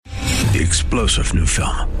The explosive new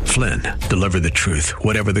film, Flynn, deliver the truth,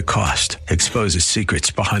 whatever the cost, exposes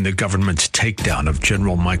secrets behind the government's takedown of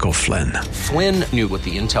General Michael Flynn. Flynn knew what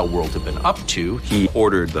the intel world had been up to. He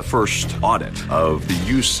ordered the first audit of the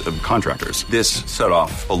use of contractors. This set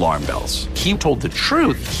off alarm bells. He told the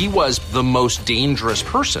truth. He was the most dangerous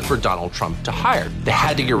person for Donald Trump to hire. They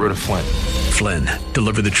had to get rid of Flynn. Flynn,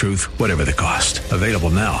 deliver the truth, whatever the cost. Available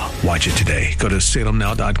now. Watch it today. Go to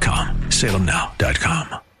salemnow.com.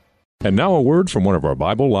 salemnow.com. And now a word from one of our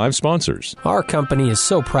Bible Live sponsors. Our company is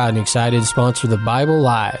so proud and excited to sponsor the Bible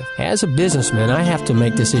Live. As a businessman, I have to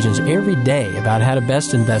make decisions every day about how to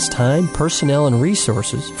best invest time, personnel, and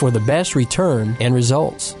resources for the best return and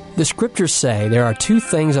results. The scriptures say there are two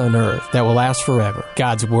things on earth that will last forever: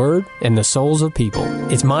 God's Word and the souls of people.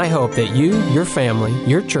 It's my hope that you, your family,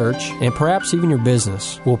 your church, and perhaps even your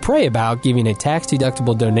business will pray about giving a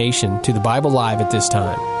tax-deductible donation to the Bible Live at this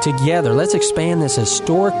time. Together, let's expand this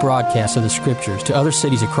historic broadcast of the scriptures to other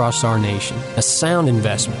cities across our nation. A sound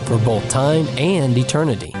investment for both time and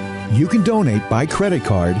eternity. You can donate by credit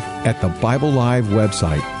card at the Bible Live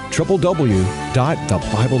website,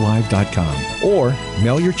 www.thebiblelive.com, or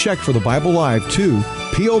mail your check for the Bible Live to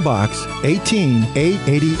P.O. Box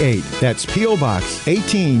 18888. That's P.O. Box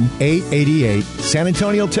 18888, San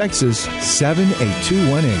Antonio, Texas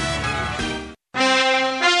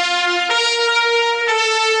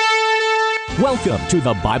 78218. Welcome to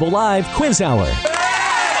the Bible Live Quiz Hour.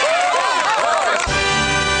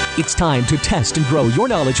 It's time to test and grow your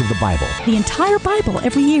knowledge of the Bible. The entire Bible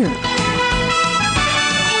every year.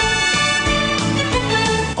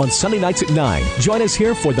 On Sunday nights at 9, join us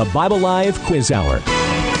here for the Bible Live Quiz Hour.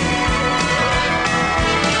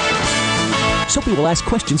 Soapy will ask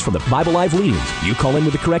questions from the Bible Live leaders. You call in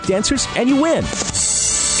with the correct answers, and you win.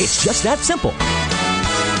 It's just that simple.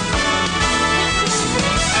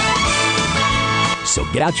 So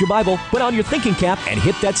get out your Bible, put on your thinking cap, and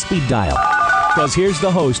hit that speed dial. Because here's the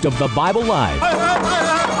host of the Bible Live,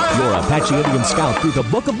 your Apache Indian scout through the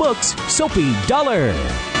Book of Books, Soapy Dollar.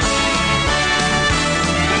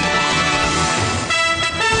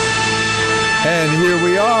 And here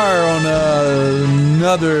we are on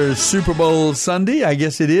another Super Bowl Sunday, I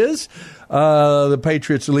guess it is. The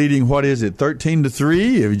Patriots are leading,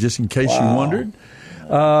 13-3, just in case you wondered.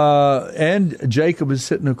 And Jacob is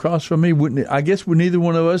sitting across from me. I guess neither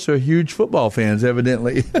one of us are huge football fans,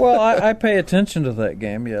 evidently. Well, I pay attention to that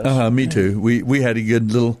game, yes. Me too. We had a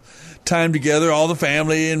good little time together, all the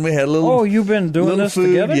family, and we had a little. Oh, you've been doing this food,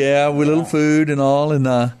 together? Yeah, with little food and all, and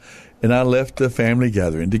I left the family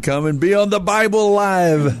gathering to come and be on the Bible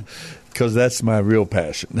Live because that's my real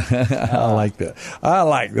passion. I like that. I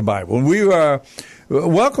like the Bible. And we are.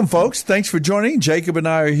 Welcome, folks. Thanks for joining. Jacob and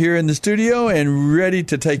I are here in the studio and ready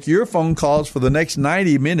to take your phone calls for the next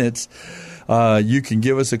 90 minutes. You can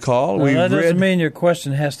give us a call. Well, that doesn't mean your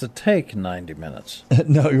question has to take 90 minutes.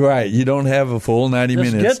 No, you're right. You don't have a full 90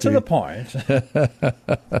 minutes. Just get to the point.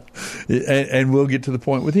 and we'll get to the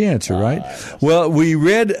point with the answer, right? Well, we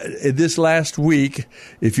read this last week,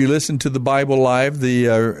 if you listen to the Bible Live,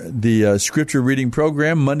 the scripture reading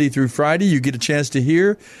program, Monday through Friday, you get a chance to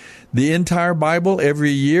hear the entire Bible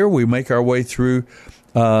every year. We make our way through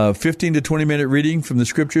 15 to 20-minute reading from the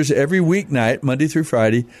Scriptures every weeknight, Monday through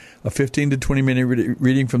Friday, a 15 to 20-minute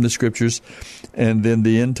reading from the Scriptures, and then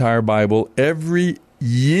the entire Bible every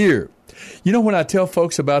year. You know, when I tell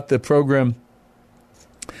folks about the program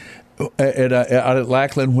out at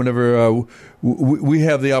Lackland, whenever we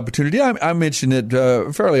have the opportunity, I mention it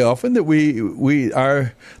fairly often that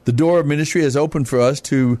the door of ministry is open for us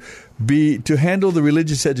to handle the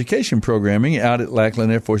religious education programming out at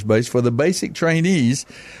Lackland Air Force Base for the basic trainees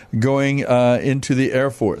going into the Air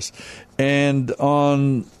Force. And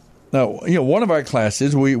on one of our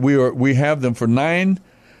classes, we have them for nine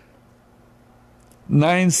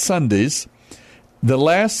Sundays. The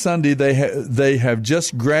last Sunday they have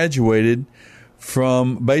just graduated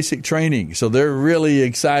from basic training, so they're really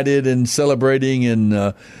excited and celebrating,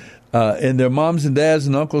 and their moms and dads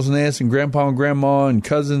and uncles and aunts and grandpa and grandma and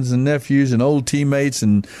cousins and nephews and old teammates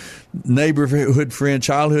and neighborhood friends,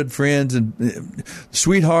 childhood friends, and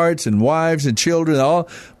sweethearts and wives and children,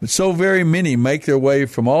 but so very many make their way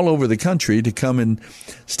from all over the country to come and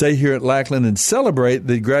stay here at Lackland and celebrate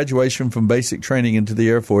the graduation from basic training into the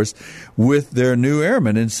Air Force with their new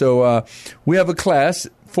airmen. And so we have a class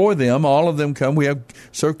for them. All of them come. We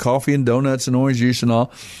serve coffee and donuts and orange juice and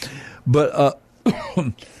all. But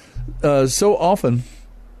so often,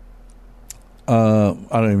 I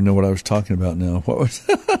don't even know what I was talking about now. What was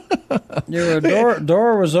Your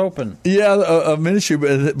door was open. Yeah, a ministry,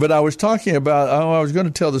 but I was talking about, I was going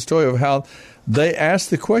to tell the story of how they ask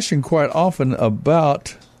the question quite often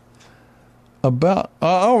about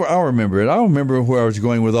I'll remember it. I'll remember where I was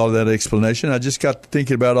going with all that explanation. I just got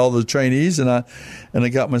thinking about all the trainees, and I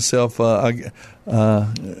got myself I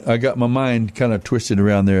got my mind kind of twisted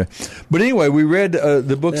around there. But anyway, we read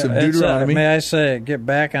the books of Deuteronomy. May I say, get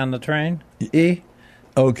back on the train? E.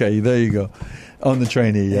 Okay, there you go. On the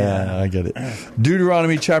train E. Yeah, I get it.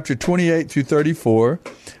 Deuteronomy chapter 28 through 34.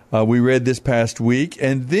 We read this past week,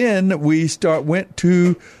 and then we went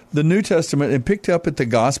to the New Testament and picked up at the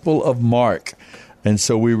Gospel of Mark. And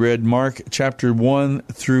so we read Mark chapter 1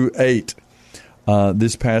 through 8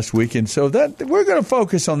 this past week. And so that we're going to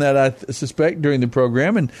focus on that, I suspect, during the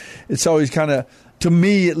program. And it's always kind of, to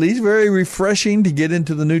me at least, very refreshing to get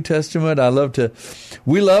into the New Testament.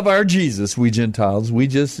 We love our Jesus, we Gentiles.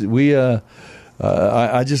 I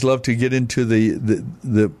just love to get into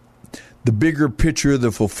the bigger picture,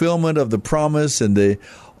 the fulfillment of the promise, and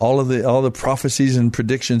all the prophecies and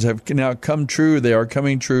predictions have now come true. They are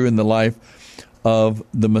coming true in the life of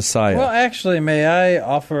the Messiah. Well, actually, may I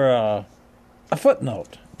offer a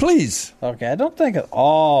footnote? Please. Okay, I don't think that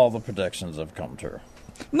all the predictions have come true.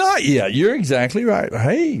 Not yet. You're exactly right.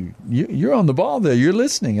 Hey, you're on the ball there. You're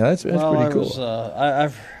listening. That's pretty cool.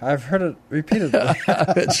 I've heard it repeatedly.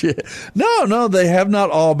 No, they have not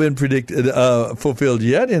all been fulfilled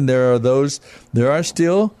yet, and there are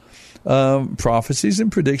still prophecies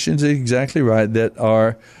and predictions, exactly right, that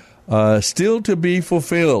are still to be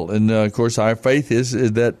fulfilled. And of course, our faith is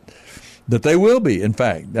that they will be. In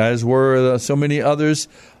fact, as were so many others,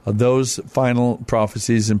 those final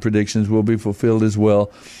prophecies and predictions will be fulfilled as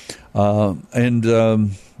well. And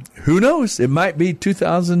who knows? It might be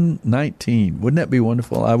 2019. Wouldn't that be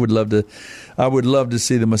wonderful? I would love to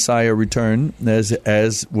see the Messiah return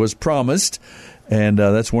as was promised. And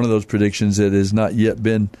that's one of those predictions that has not yet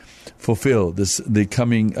been fulfilled. The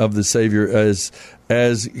coming of the Savior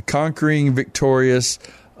as conquering, victorious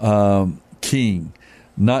King,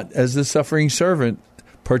 not as the suffering servant,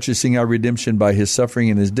 purchasing our redemption by his suffering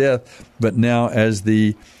and his death, but now as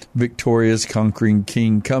the victorious, conquering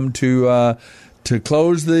King, come to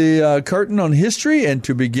close the curtain on history and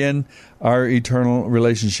to begin our eternal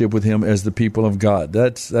relationship with him as the people of God.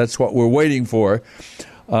 That's what we're waiting for.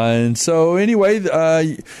 And so, anyway,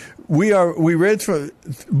 we read through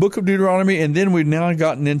the book of Deuteronomy, and then we've now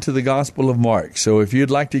gotten into the Gospel of Mark. So, if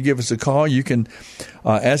you'd like to give us a call, you can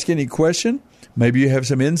ask any question. Maybe you have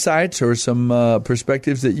some insights or some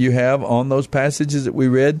perspectives that you have on those passages that we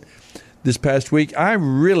read this past week. I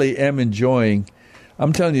really am enjoying,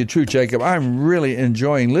 I'm telling you the truth, Jacob, I'm really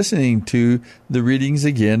enjoying listening to the readings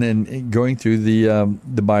again and going through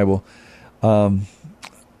the Bible.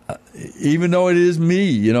 Even though it is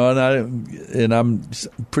me, and I'm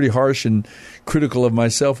pretty harsh and critical of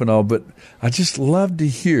myself and all, but I just love to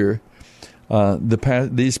hear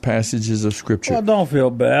these passages of Scripture. Well, don't feel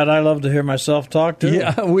bad. I love to hear myself talk too.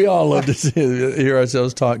 Yeah, we all love to hear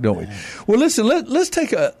ourselves talk, don't we? Well, listen. Let's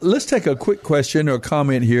take a quick question or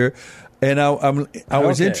comment here, and I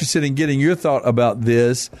was interested in getting your thought about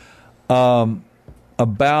this.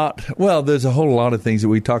 There's a whole lot of things that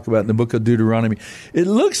we talk about in the book of Deuteronomy. It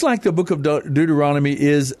looks like the book of Deuteronomy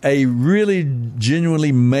is a really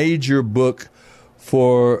genuinely major book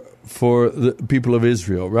for the people of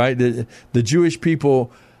Israel, right? The Jewish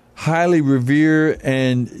people highly revere,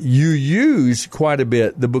 and you use quite a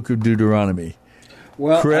bit the book of Deuteronomy.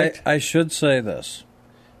 Well, correct? I should say this.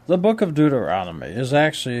 The book of Deuteronomy is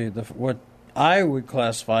actually what I would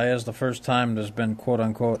classify as the first time there's been,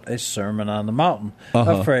 quote-unquote, a Sermon on the Mountain,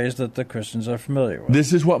 a phrase that the Christians are familiar with.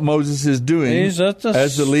 This is what Moses is doing as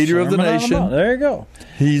the leader of the nation. There you go.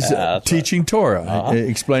 He's teaching Torah,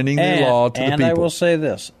 explaining the law to the people. And I will say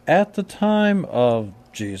this. At the time of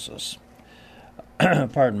Jesus,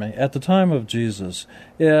 pardon me, at the time of Jesus,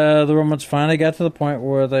 the Romans finally got to the point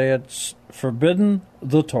where they had forbidden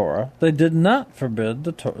the Torah. They did not forbid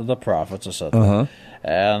the prophets, etc.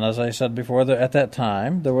 And as I said before, at that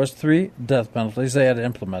time, there was 3 death penalties they had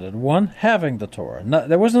implemented. One, having the Torah.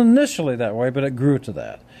 There wasn't initially that way, but it grew to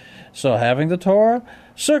that. So having the Torah,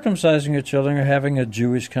 circumcising your children, or having a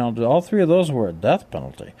Jewish calendar, all 3 of those were a death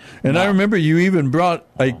penalty. And I remember you even brought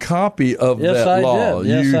a copy of that law.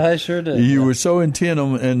 Yes, I sure did. You were so intent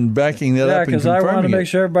on backing that up and confirming it. Yeah, because I wanted to make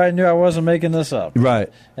sure everybody knew I wasn't making this up.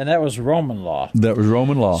 Right. And that was Roman law. That was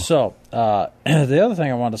Roman law. So the other thing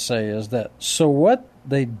I want to say is that, so what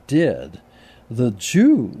they did, the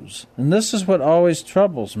Jews, and this is what always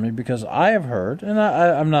troubles me, because I have heard, and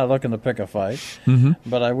I'm not looking to pick a fight,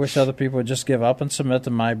 but I wish other people would just give up and submit to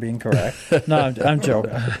my being correct. No, I'm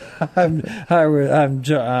joking.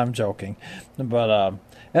 I'm joking. But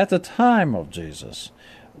at the time of Jesus,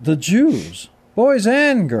 the Jews, boys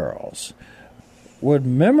and girls, would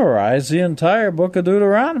memorize the entire book of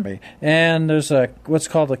Deuteronomy. And there's what's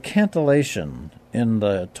called a cantillation in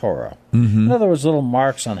the Torah. Mm-hmm. In other words, little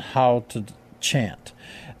marks on how to chant.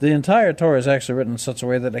 The entire Torah is actually written in such a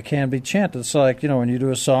way that it can be chanted. It's like, when you do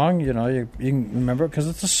a song, you can remember it because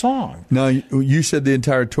it's a song. Now, you said the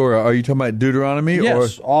entire Torah. Are you talking about Deuteronomy?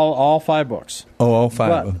 Yes, or? all 5 books. Oh, all 5.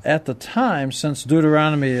 But at the time, since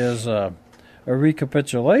Deuteronomy is a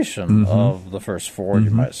recapitulation of the first 4, you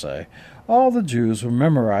might say, all the Jews were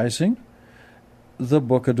memorizing the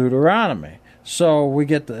book of Deuteronomy. So we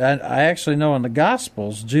get I actually know in the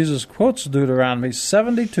Gospels, Jesus quotes Deuteronomy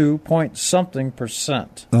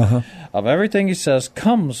 72-point-something% of everything he says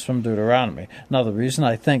comes from Deuteronomy. Now, the reason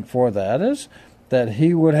I think for that is that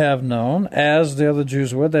he would have known, as the other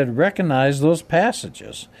Jews would, they'd recognize those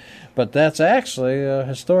passages. But that's actually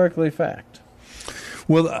historically fact.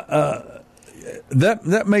 Well,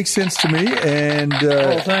 that makes sense to me, and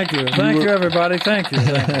thank you, everybody, thank you.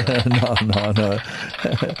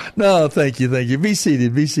 No, thank you. Be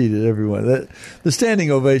seated, everyone. The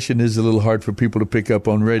standing ovation is a little hard for people to pick up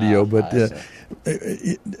on radio, but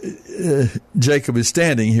Jacob is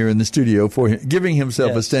standing here in the studio for him, giving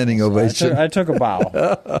himself a standing ovation. I took a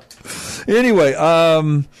bow. Anyway,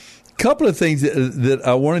 couple of things that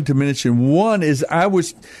I wanted to mention. One is I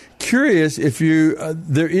was curious if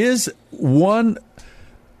there is one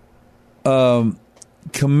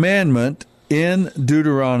commandment in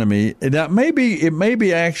Deuteronomy. Now, it may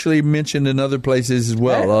be actually mentioned in other places as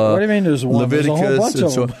well. What do you mean there's one? Leviticus,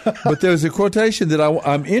 there's a whole bunch of them. But there's a quotation that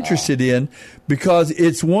I'm interested in because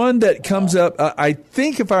it's one that comes up. I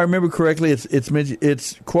think, if I remember correctly,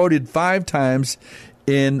 it's quoted 5 times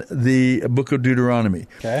in the book of Deuteronomy.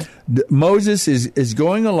 Okay. Moses is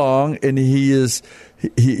going along, and he has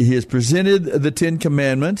presented the 10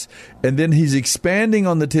 Commandments, and then he's expanding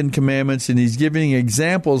on the 10 Commandments, and he's giving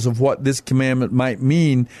examples of what this commandment might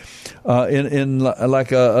mean in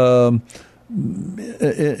a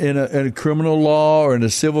criminal law or in a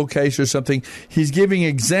civil case or something. He's giving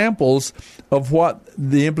examples of what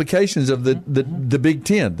the implications of the Big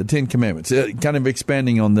Ten, the 10 Commandments, kind of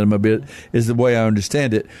expanding on them a bit is the way I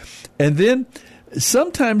understand it. And then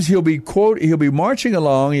sometimes he'll be marching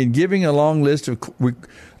along and giving a long list of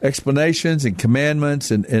explanations and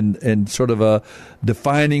commandments and sort of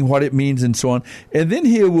defining what it means and so on. And then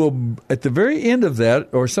he will, at the very end of that,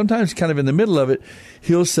 or sometimes kind of in the middle of it,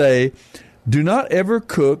 he'll say, "Do not ever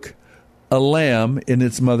cook a lamb in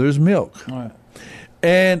its mother's milk." All right.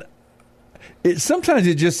 And sometimes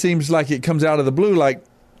it just seems like it comes out of the blue, like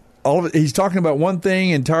all of it, he's talking about one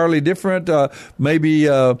thing entirely different, maybe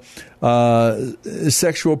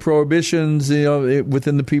sexual prohibitions,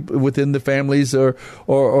 within the people, within the families, or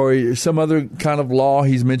some other kind of law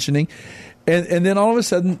he's mentioning, and then all of a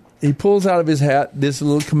sudden he pulls out of his hat this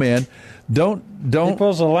little command: don't. He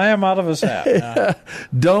pulls a lamb out of his hat.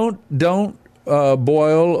 Don't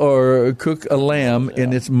boil or cook a lamb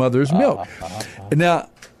in its mother's milk. Now,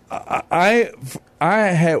 I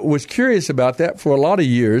was curious about that for a lot of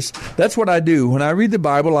years. That's what I do. When I read the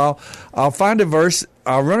Bible, I'll find a verse,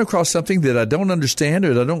 I'll run across something that I don't understand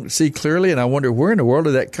or that I don't see clearly, and I wonder, where in the world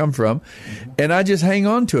did that come from? And I just hang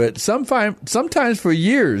on to it. Sometimes for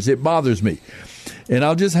years it bothers me. And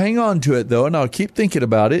I'll just hang on to it, though, and I'll keep thinking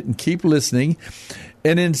about it and keep listening.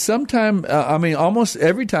 And then almost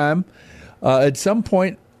every time, at some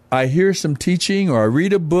point, I hear some teaching, or I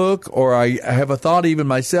read a book, or I have a thought even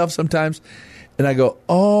myself sometimes, and I go,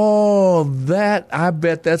 "Oh, I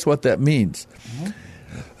bet that's what that means."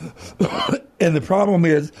 Mm-hmm. And the problem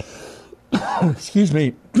is, excuse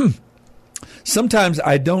me, sometimes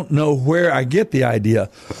I don't know where I get the idea.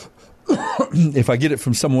 If I get it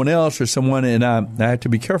from someone else or someone, and I have to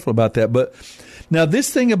be careful about that. But now this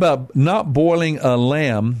thing about not boiling a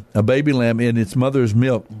baby lamb, in its mother's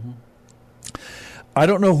milk, I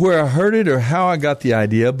don't know where I heard it or how I got the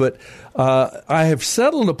idea, but I have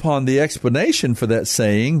settled upon the explanation for that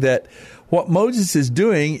saying, that what Moses is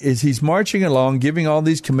doing is he's marching along, giving all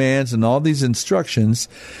these commands and all these instructions,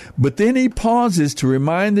 but then he pauses to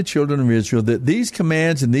remind the children of Israel that these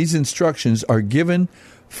commands and these instructions are given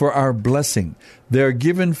for our blessing. They are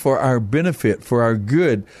given for our benefit, for our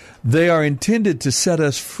good. They are intended to set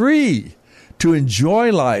us free, to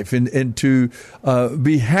enjoy life and to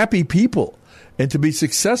be happy people, and to be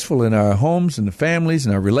successful in our homes and the families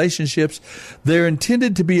and our relationships. They're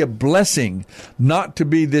intended to be a blessing, not to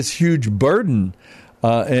be this huge burden.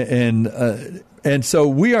 And so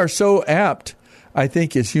we are so apt, I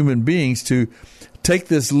think, as human beings, to take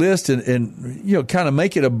this list and kind of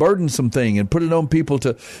make it a burdensome thing and put it on people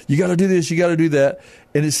to, you got to do this, you got to do that.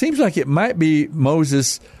 And it seems like it might be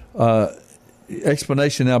Moses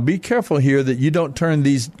explanation. Now, be careful here that you don't turn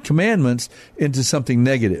these commandments into something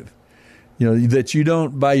negative. That you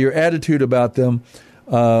don't, by your attitude about them,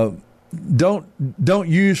 don't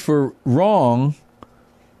use for wrong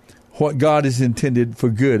what God has intended for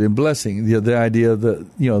good and blessing. The idea of the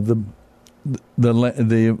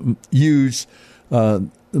ewes,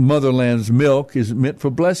 motherland's milk is meant for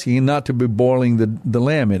blessing and not to be boiling the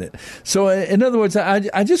lamb in it. So, in other words,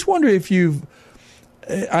 I just wonder if you've.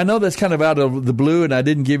 I know that's kind of out of the blue, and I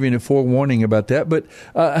didn't give you any forewarning about that. But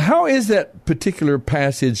how is that particular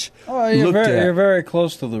passage looked at? You're very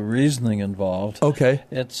close to the reasoning involved. Okay,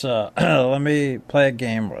 it's let me play a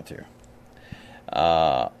game with you.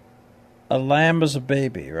 A lamb is a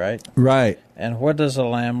baby, right? Right. And what does a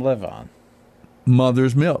lamb live on?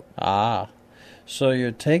 Mother's milk. So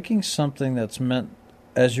you're taking something that's meant,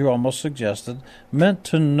 as you almost suggested, meant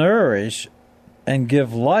to nourish and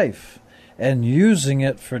give life, and using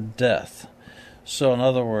it for death. So, in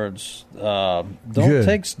other words,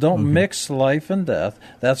 don't mix life and death.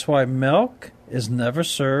 That's why milk is never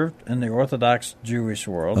served in the Orthodox Jewish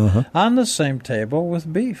world on the same table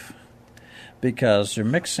with beef, because you're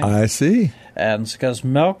mixing. I see. And it's because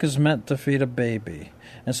milk is meant to feed a baby,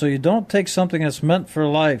 and so you don't take something that's meant for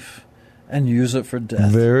life and use it for death.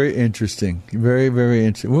 Very interesting. Very, very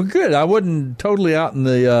interesting. Well, good. I wasn't totally out in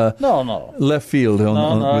the left field with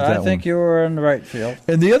that I think you were in the right field.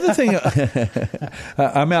 And the other thing,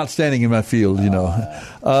 I'm outstanding in my field,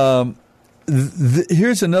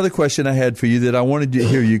 here's another question I had for you that I wanted to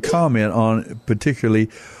hear you comment on particularly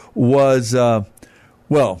was,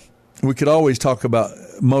 we could always talk about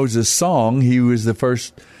Moses' song. He was the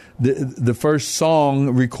first... The first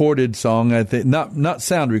recorded song, I think, not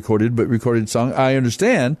sound recorded, but recorded song, I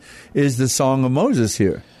understand, is the Song of Moses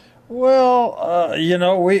here. Well,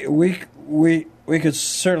 we could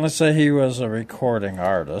certainly say he was a recording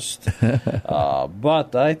artist,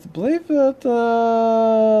 but I believe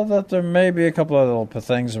that there may be a couple of little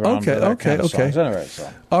things around songs. Anyway, so.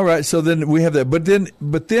 All right, so then we have that. But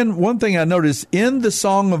then one thing I noticed in the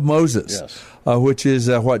Song of Moses, which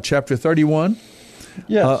is chapter 31?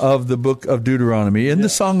 Yes. Of the book of Deuteronomy. In the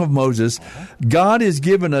Song of Moses, God is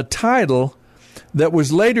given a title that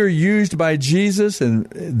was later used by Jesus and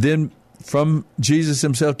then from Jesus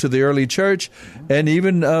himself to the early church and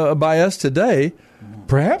even by us today,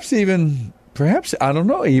 perhaps, I don't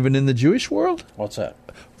know, even in the Jewish world. What's that?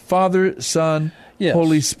 Father, Son,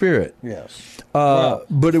 Holy Spirit. Yes.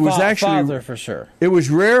 But it was actually... Father, for sure. It was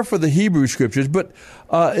rare for the Hebrew Scriptures, but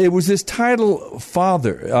it was this title,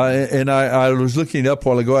 Father. And I was looking it up a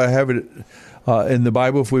while ago. I have it in the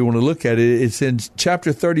Bible if we want to look at it. It's in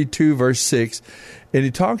chapter 32, verse 6. And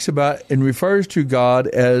he talks about and refers to God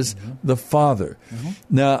as the Father.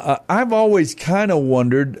 Now, I've always kind of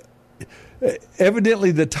wondered,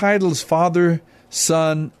 evidently the titles Father,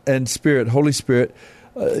 Son, and Spirit, Holy Spirit,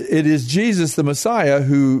 it is Jesus, the Messiah,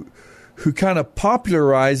 who kind of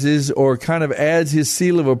popularizes or kind of adds his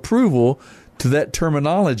seal of approval to that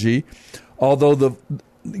terminology, although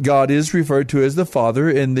God is referred to as the Father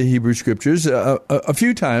in the Hebrew Scriptures a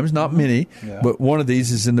few times, not many, but one of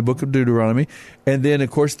these is in the book of Deuteronomy. And then,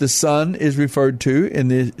 of course, the Son is referred to in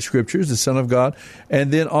the Scriptures, the Son of God.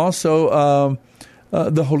 And then also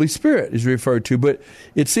the Holy Spirit is referred to. But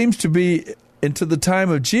it seems to be, into the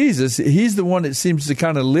time of Jesus, he's the one that seems to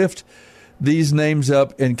kind of lift these names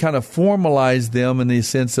up and kind of formalize them in the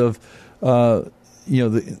sense of,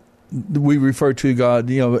 we refer to God,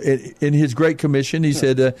 in his Great Commission, he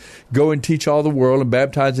said, go and teach all the world and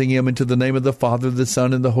baptizing them into the name of the Father, the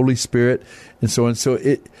Son, and the Holy Spirit, and so on. So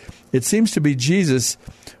it seems to be Jesus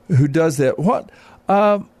who does that.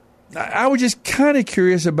 I was just kind of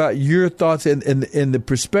curious about your thoughts and the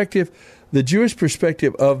perspective, the Jewish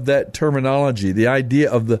perspective of that terminology, the idea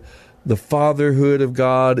of the fatherhood of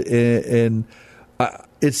God, and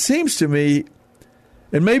it seems to me,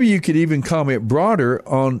 and maybe you could even comment broader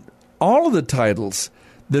on all of the titles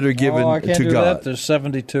that are given I can't to do God. That. There's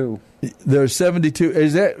 72. There's 72.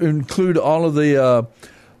 Does that include all of the,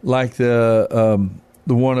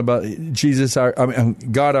 the one about Jesus,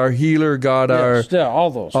 God our healer, God our... Yeah, all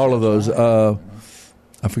those. All of those. I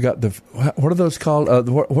forgot what are those called?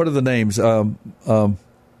 What are the names?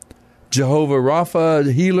 Jehovah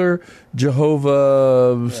Rapha, healer,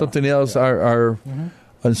 Jehovah something else, our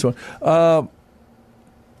and so on.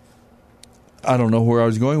 I don't know where I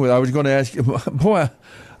was going with it. I was going to ask you, boy,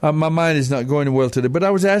 my mind is not going well today, but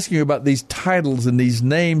I was asking you about these titles and these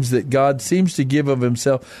names that God seems to give of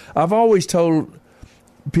himself. I've always told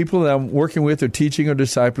people that I'm working with or teaching or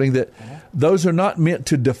discipling that those are not meant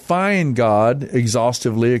to define God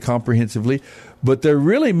exhaustively or comprehensively, but they're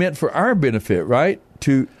really meant for our benefit, right?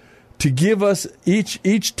 To to give us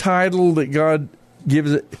each title that God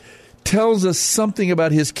gives it tells us something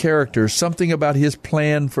about His character, something about His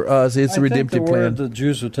plan for us. It's a redemptive plan. The word that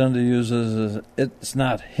Jews would tend to use is it's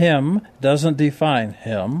not Him, doesn't define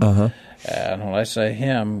Him. And when I say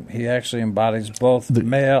Him, He actually embodies both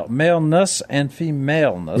maleness and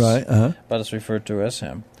femaleness, right? But it's referred to as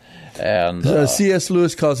Him. And C.S.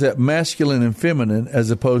 Lewis calls that masculine and feminine as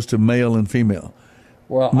opposed to male and female.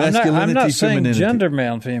 Well, I'm not saying gender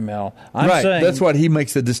male and female. I'm saying, that's what he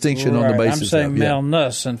makes the distinction on the basis I'm saying of.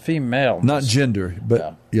 maleness and femaleness. Not gender,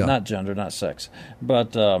 but not gender, not sex.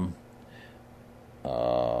 But I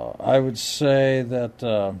would say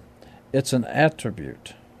that it's an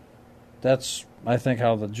attribute. That's, I think,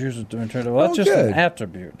 how the Jews are doing it. Well, that's just an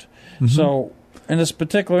attribute. Mm-hmm. So, in this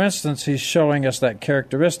particular instance, he's showing us that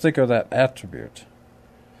characteristic or that attribute.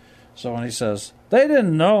 So when he says, they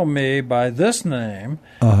didn't know me by this name,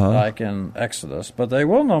 like in Exodus, but they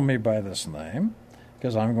will know me by this name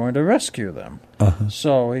because I'm going to rescue them.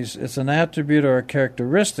 So it's an attribute or a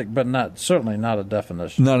characteristic, but certainly not a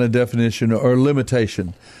definition. Not a definition or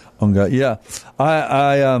limitation on God. Yeah.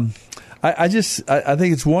 I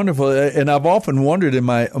think it's wonderful, and I've often wondered in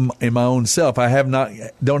my own self. I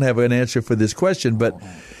don't have an answer for this question, but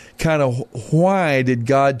kind of why did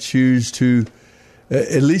God choose to?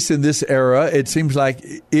 At least in this era, it seems like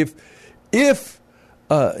if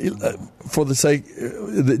for the sake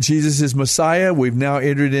that Jesus is Messiah, we've now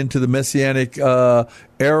entered into the Messianic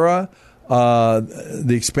era, the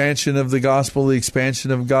expansion of the gospel, the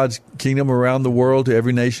expansion of God's kingdom around the world to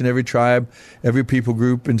every nation, every tribe, every people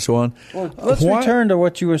group, and so on. Well, let's return to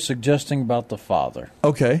what you were suggesting about the Father.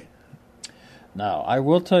 Okay. Now, I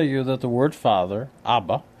will tell you that the word Father,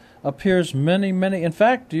 Abba, appears many. In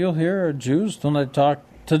fact, you'll hear Jews when they talk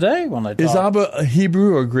today. Is Abba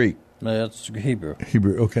Hebrew or Greek? It's Hebrew.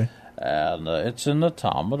 Hebrew, okay. And it's in the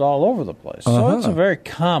Talmud all over the place. So it's a very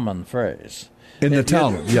common phrase. In the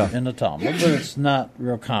Talmud, yeah. In the Talmud, but it's not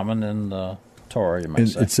real common in the Torah, you might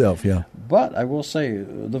say. Itself, yeah. But I will say,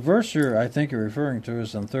 the verse I think you're referring to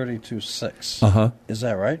is in 32:6. Is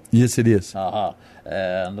that right? Yes, it is.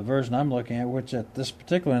 And the version I'm looking at, which at this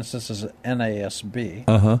particular instance is NASB.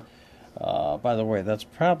 By the way, that's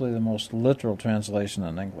probably the most literal translation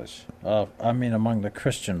in English. Among the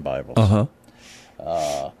Christian Bibles.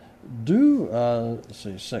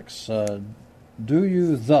 Do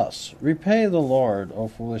you thus repay the Lord, O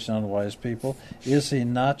foolish and unwise people? Is He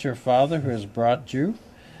not your Father who has brought you?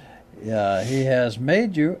 He has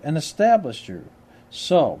made you and established you.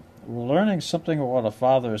 So, we're learning something of what a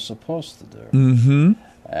father is supposed to do. Mm-hmm.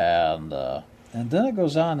 And then it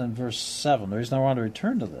goes on in verse 7. The reason I want to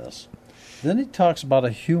return to this, then he talks about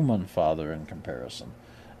a human father in comparison.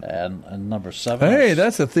 And number 7. Hey,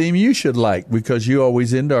 that's a theme you should like, because you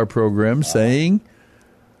always end our program saying,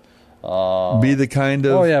 be the kind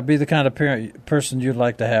of... be the kind of person you'd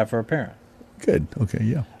like to have for a parent. Good. Okay,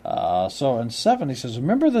 yeah. So in 7 he says,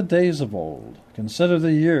 remember the days of old. Consider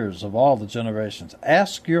the years of all the generations.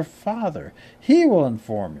 Ask your father. He will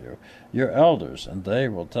inform you. Your elders, and they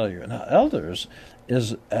will tell you. Now, elders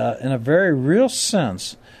is, in a very real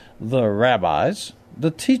sense, the rabbis,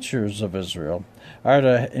 the teachers of Israel, are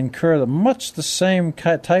to incur much the same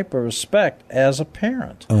type of respect as a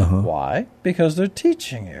parent. Why? Because they're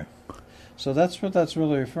teaching you. So that's what that's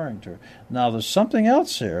really referring to. Now, there's something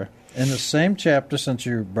else here in the same chapter, since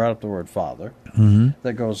you brought up the word Father,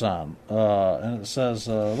 that goes on. And it says,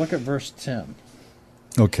 look at verse 10.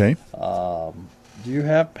 Okay.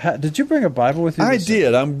 Did you bring a Bible with you? I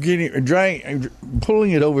did. I'm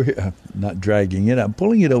pulling it over here. Not dragging it. I'm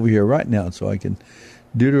pulling it over here right now so I can...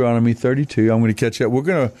 Deuteronomy 32. I'm going to catch up. We're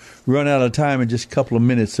going to run out of time in just a couple of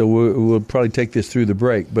minutes, so we'll probably take this through the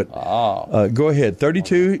break. But go ahead.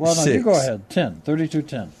 32:6. Well, no, you go ahead. 10.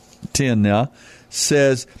 32:10. 10 now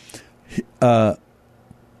says, for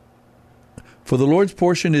the Lord's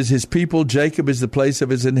portion is His people. Jacob is the place of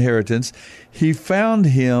His inheritance. He found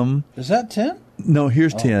him. Is that 10? No,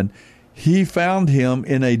 here's 10. He found him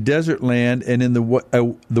in a desert land and in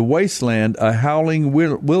the wasteland, a howling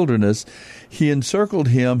wilderness. He encircled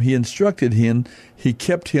him. He instructed him. He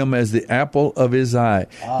kept him as the apple of His eye.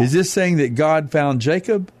 Is this saying that God found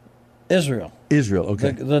Jacob? Israel.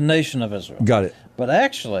 Okay. The nation of Israel. Got it. But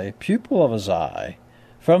actually, pupil of His eye,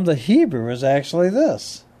 from the Hebrew, is actually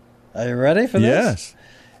this. Are you ready for this? Yes.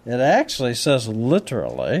 It actually says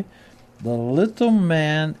literally, the little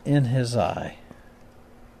man in His eye.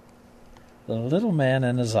 The little man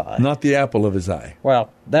in His eye. Not the apple of His eye.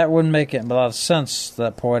 Well, that wouldn't make it a lot of sense,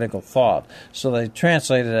 that poetical thought. So they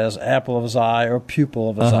translate it as apple of His eye or pupil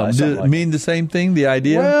of His eye. Does it mean the same thing, the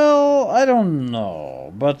idea? Well, I don't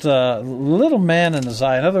know, but little man in his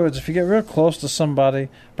eye. In other words, if you get real close to somebody,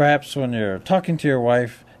 perhaps when you're talking to your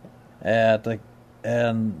wife and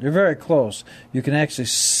you're very close, you can actually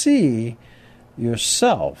see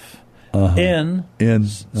yourself in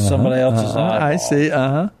somebody else's eye. I see.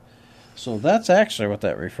 So that's actually what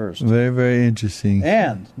that refers to. Very, very interesting.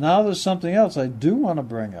 And now there's something else I do want to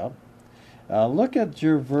bring up. Look at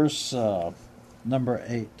your verse number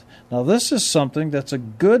 8. Now, this is something that's a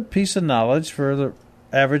good piece of knowledge for the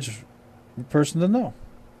average person to know.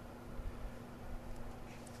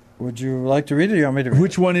 Would you like to read it, or you want me to read it?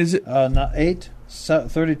 Which one is it?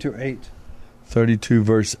 32:8. 32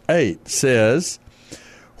 verse 8 says,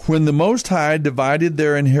 "When the Most High divided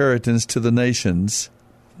their inheritance to the nations,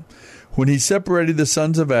 when he separated the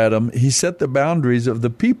sons of Adam, he set the boundaries of the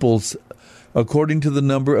peoples according to the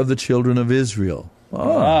number of the children of Israel."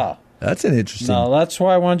 That's an interesting. Now, that's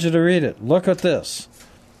why I want you to read it. Look at this.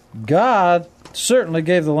 God certainly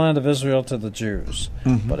gave the land of Israel to the Jews,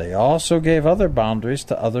 but he also gave other boundaries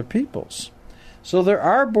to other peoples. So there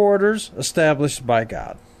are borders established by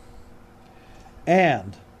God.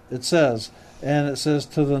 And it says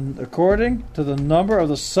according to the number of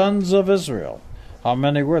the sons of Israel. How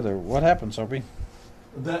many were there? What happened, Soapy?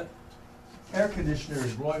 That air conditioner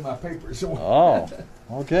is blowing my papers away. Oh,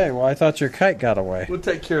 okay. Well, I thought your kite got away. We'll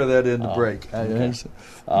take care of that in the break. Okay,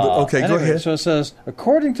 Okay, go ahead. So it says,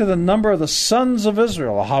 according to the number of the sons of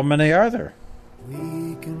Israel, how many are there?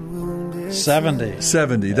 70.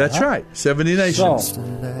 70, that's right. 70 nations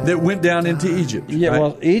that went down into Egypt. Yeah, right?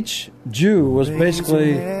 well, each Jew was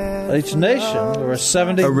basically, each nation, there were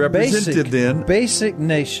 70 basic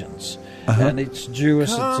nations. And each Jew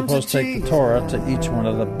is supposed to take the Torah to each one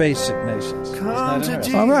of the basic nations. Isn't that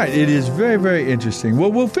interesting? All right, it is very, very interesting.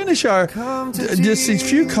 Well, we'll finish just these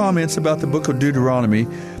few comments about the book of Deuteronomy,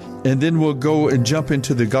 and then we'll go and jump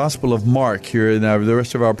into the Gospel of Mark here in the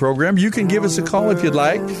rest of our program. You can give us a call if you'd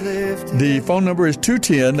like. The phone number is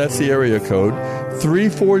 210, that's the area code,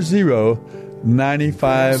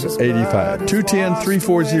 340-9585.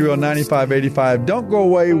 210-340-9585. Don't go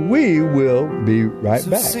away. We will be right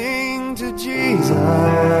back. Sing to Jesus.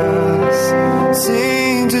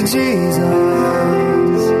 Sing to Jesus.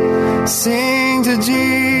 Sing to Jesus.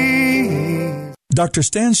 Dr.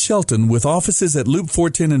 Stan Shelton, with offices at Loop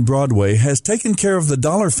 410 and Broadway, has taken care of the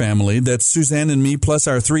Dollar family, that's Suzanne and me plus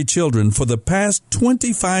our 3 children, for the past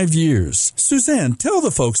 25 years. Suzanne, tell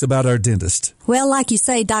the folks about our dentist. Well, like you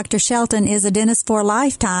say, Dr. Shelton is a dentist for a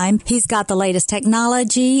lifetime. He's got the latest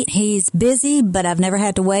technology. He's busy, but I've never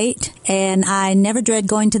had to wait. And I never dread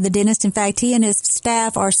going to the dentist. In fact, he and his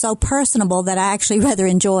staff are so personable that I actually rather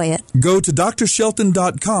enjoy it. Go to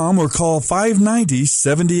drshelton.com or call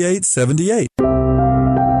 590-7878.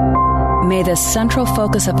 May the central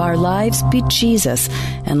focus of our lives be Jesus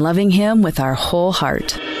and loving Him with our whole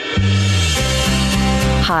heart.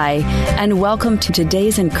 Hi, and welcome to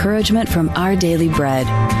today's encouragement from Our Daily Bread.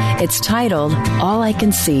 It's titled, All I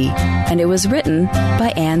Can See, and it was written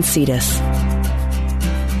by Ann Cetus.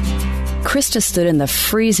 Krista stood in the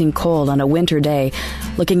freezing cold on a winter day,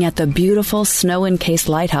 looking at the beautiful snow-encased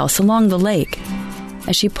lighthouse along the lake.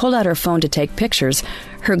 As she pulled out her phone to take pictures,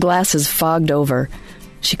 her glasses fogged over.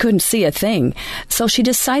 She couldn't see a thing, so she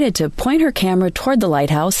decided to point her camera toward the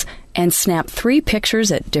lighthouse and snap 3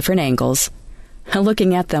 pictures at different angles.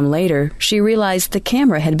 Looking at them later, she realized the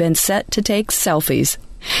camera had been set to take selfies.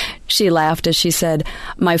 She laughed as she said,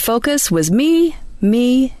 "My focus was me,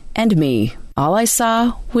 me, and me. All I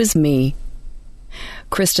saw was me."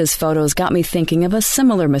 Krista's photos got me thinking of a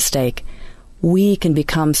similar mistake. We can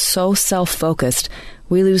become so self-focused,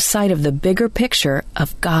 we lose sight of the bigger picture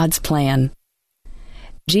of God's plan.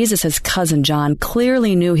 Jesus' cousin John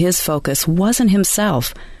clearly knew his focus wasn't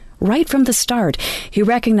himself. Right from the start, he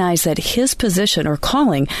recognized that his position or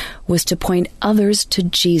calling was to point others to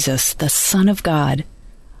Jesus, the Son of God.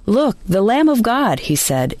 "Look, the Lamb of God," he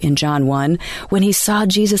said in John 1, when he saw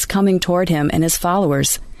Jesus coming toward him and his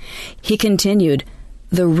followers. He continued,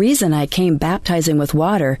 "The reason I came baptizing with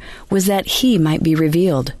water was that he might be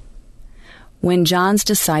revealed." When John's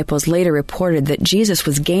disciples later reported that Jesus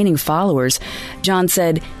was gaining followers, John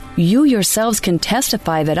said, "You yourselves can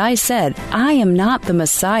testify that I said, I am not the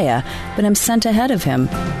Messiah, but am sent ahead of him.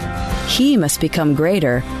 He must become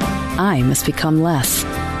greater, I must become less."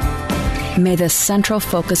 May the central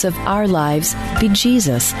focus of our lives be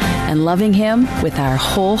Jesus and loving Him with our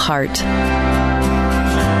whole heart.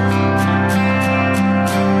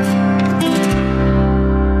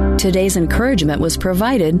 Today's encouragement was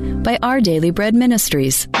provided by Our Daily Bread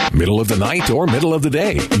Ministries. Middle of the night or middle of the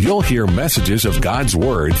day, you'll hear messages of God's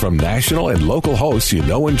Word from national and local hosts you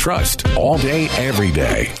know and trust all day, every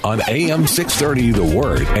day on AM 630 The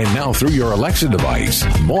Word and now through your Alexa device.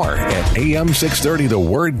 More at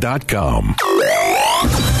am630theword.com.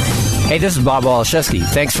 Hey, this is Bob Waliszewski.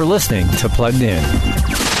 Thanks for listening to Plugged In.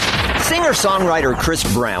 Singer-songwriter Chris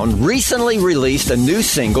Brown recently released a new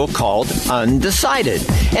single called Undecided,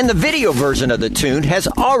 and the video version of the tune has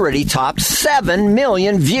already topped 7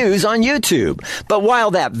 million views on YouTube. But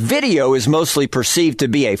while that video is mostly perceived to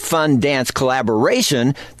be a fun dance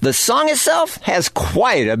collaboration, the song itself has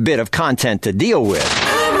quite a bit of content to deal with.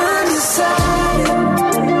 I'm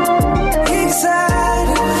undecided, excited.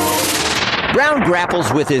 Brown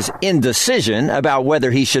grapples with his indecision about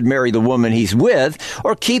whether he should marry the woman he's with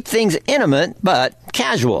or keep things intimate but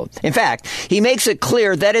casual. In fact, he makes it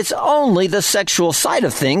clear that it's only the sexual side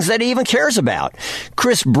of things that he even cares about.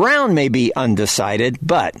 Chris Brown may be undecided,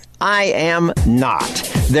 but I am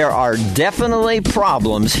not. There are definitely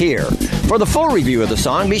problems here. For the full review of the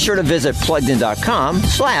song, be sure to visit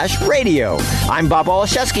pluggedin.com/radio. I'm Bob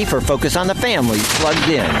Waliszewski for Focus on the Family Plugged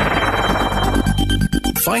In.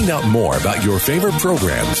 Find out more about your favorite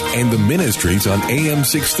programs and the ministries on AM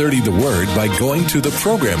 630 The Word by going to the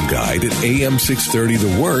program guide at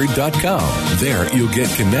am630theword.com. There, you'll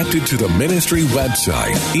get connected to the ministry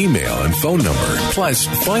website, email, and phone number. Plus,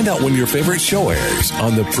 find out when your favorite show airs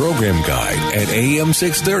on the program guide at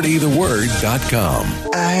am630theword.com.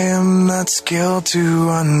 I am not skilled to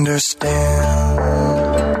understand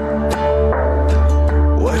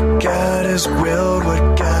what God has willed,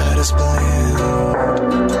 what God has planned.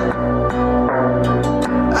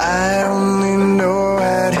 I only know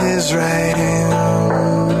at His right hand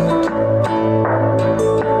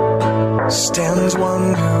stands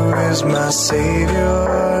one who is my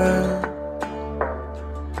Savior.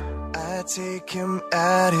 I take Him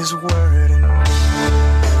at His word, and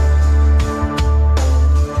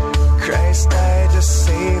Christ died to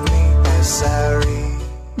save me. This I read.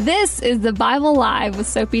 This is the Bible Live with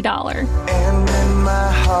Soapy Dollar. And in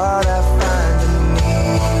my heart I find a need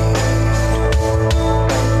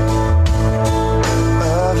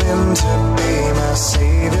of Him to be my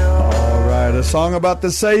Savior. All right, a song about the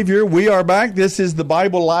Savior. We are back. This is the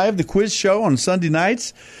Bible Live, the quiz show on Sunday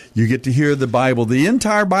nights. You get to hear the Bible, the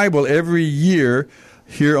entire Bible every year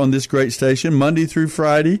here on this great station, Monday through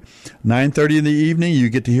Friday, 9:30 in the evening. You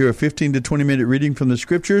get to hear a 15 to 20-minute reading from the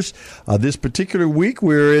Scriptures. This particular week,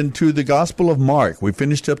 we're into the Gospel of Mark. We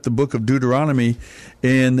finished up the book of Deuteronomy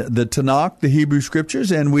in the Tanakh, the Hebrew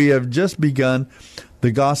Scriptures, and we have just begun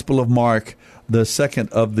the Gospel of Mark, the second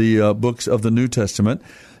of the books of the New Testament.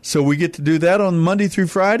 So we get to do that on Monday through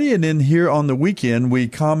Friday, and then here on the weekend, we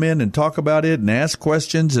comment and talk about it and ask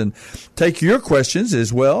questions and take your questions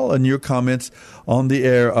as well and your comments on the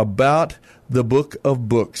air about the book of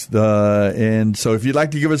books. And so if you'd like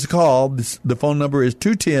to give us a call, the phone number is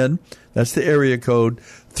 210, that's the area code,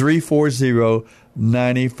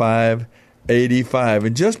 340-9585.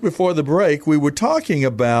 And just before the break, we were talking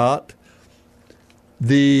about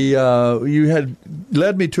you had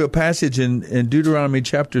led me to a passage in Deuteronomy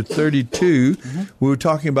chapter 32. Mm-hmm. We were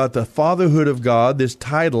talking about the fatherhood of God, this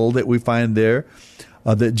title that we find there,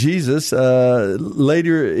 that Jesus,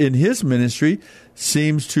 later in his ministry,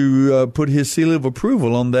 seems to put his seal of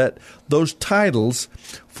approval on those titles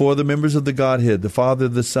for the members of the Godhead, the Father,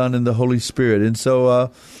 the Son, and the Holy Spirit. And so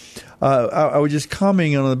I was just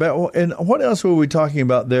commenting on that. And what else were we talking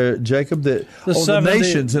about there, Jacob? The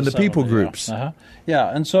nations and the people groups. Yeah. Uh-huh.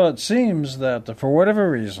 Yeah, and so it seems that for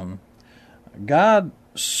whatever reason, God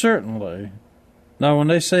certainly, now when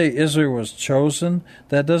they say Israel was chosen,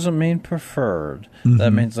 that doesn't mean preferred. Mm-hmm.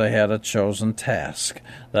 That means they had a chosen task.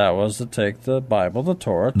 That was to take the Bible, the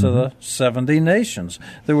Torah, to the 70 nations.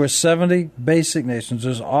 There were 70 basic nations.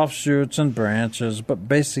 There's offshoots and branches, but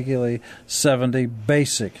basically 70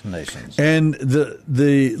 basic nations. And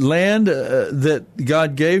the land that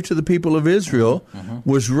God gave to the people of Israel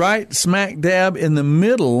was right smack dab in the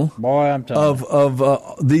middle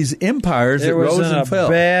of these empires that rose and fell. It was in a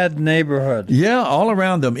bad neighborhood. Yeah, all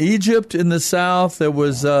around them. Egypt in the south, there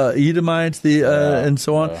was Edomites, and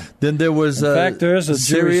so on. Then there was in fact, there is a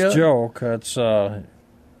Syria. Jewish joke. It's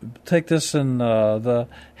take this in the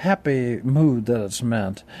happy mood that it's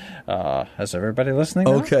meant. Is everybody listening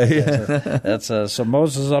now? Okay. That's so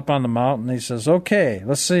Moses is up on the mountain. He says, okay,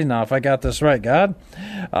 let's see now if I got this right, God.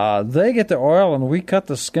 They get the oil and we cut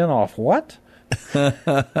the skin off. What?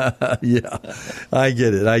 Yeah, I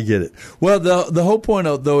get it. Well, the whole point,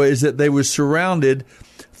 though, is that they were surrounded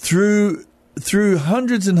through through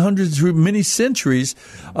hundreds and hundreds, through many centuries,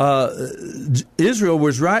 Israel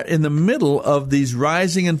was right in the middle of these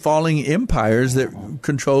rising and falling empires that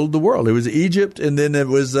controlled the world. It was Egypt, and then it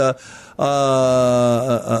was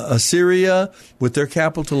Assyria with their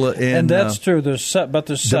capital in and that's true. There's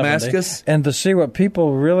 70. Damascus. And to see what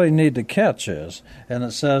people really need to catch is, and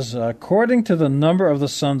it says, according to the number of the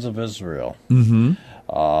sons of Israel. Mm-hmm.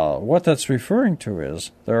 What that's referring to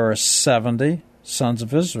is there are 70 sons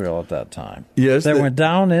of Israel at that time. Yes, they went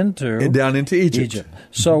down into Egypt.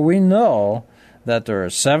 So we know that there are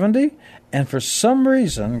 70, and for some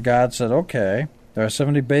reason God said, okay, there are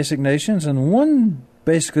 70 basic nations, and one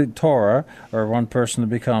basically Torah, or one person to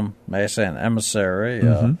become, may I say, an emissary,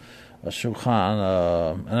 a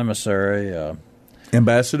shulchan, an emissary.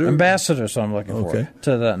 Ambassador, so I'm looking for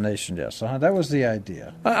to that nation. Yes, that was the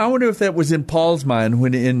idea. I wonder if that was in Paul's mind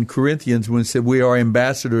when in Corinthians when he said we are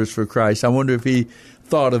ambassadors for Christ. I wonder if he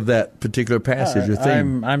thought of that particular passage or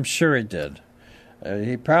theme. I'm sure he did.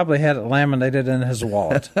 He probably had it laminated in his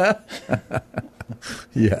wallet.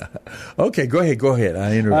 Yeah. Okay. Go ahead.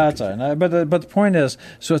 I interrupted. That's all right. But the point is,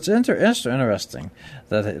 so it's interesting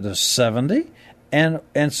that there's 70, and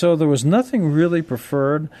so there was nothing really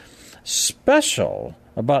preferred. Special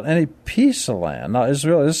about any piece of land. Now,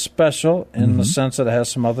 Israel is special in the sense that it has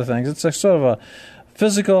some other things. It's a sort of a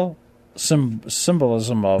physical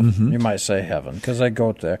symbolism of, you might say, heaven, because I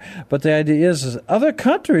go there. But the idea is other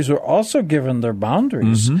countries were also given their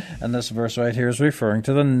boundaries. And this verse right here is referring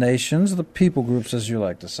to the nations, the people groups, as you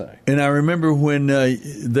like to say. And I remember when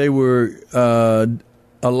they were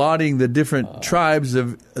allotting the different tribes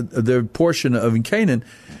of their portion of Canaan,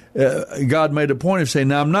 God made a point of saying,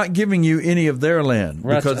 now I'm not giving you any of their land,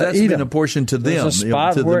 because that's been apportioned to them. There's a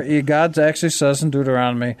spot where God actually says in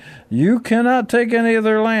Deuteronomy, you cannot take any of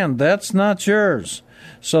their land. That's not yours.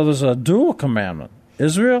 So there's a dual commandment.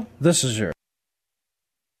 Israel, this is yours.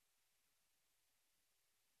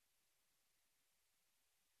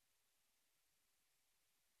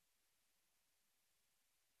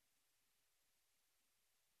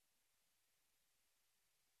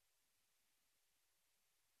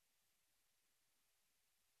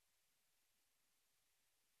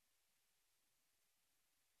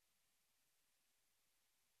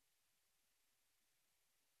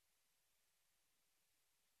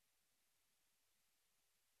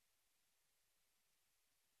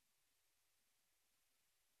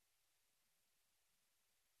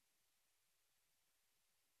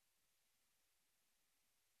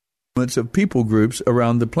 Of people groups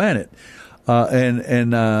around the planet.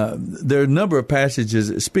 And there are a number of passages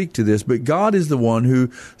that speak to this, but God is the one who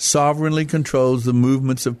sovereignly controls the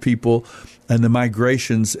movements of people and the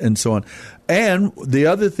migrations and so on. And the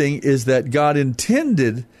other thing is that God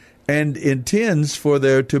intended and intends for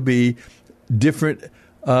there to be different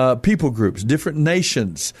people groups, different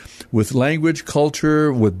nations with language,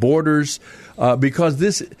 culture, with borders, because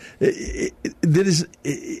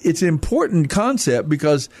it's an important concept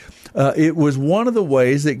because it was one of the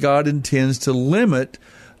ways that God intends to limit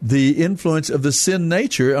the influence of the sin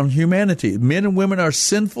nature on humanity. Men and women are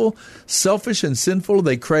sinful, selfish and sinful.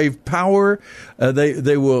 They crave power.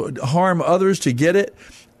 They will harm others to get it.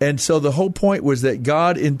 And so the whole point was that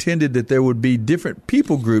God intended that there would be different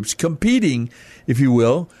people groups competing, if you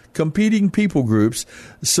will, competing people groups,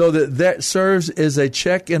 so that serves as a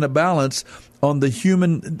check and a balance on the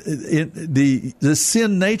the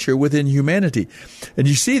sin nature within humanity. And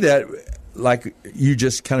you see that, like you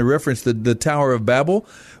just kind of referenced, the Tower of Babel,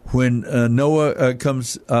 when Noah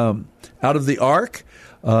comes out of the ark.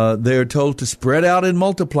 They're told to spread out and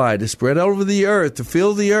multiply, to spread out over the earth, to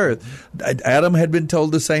fill the earth. Adam had been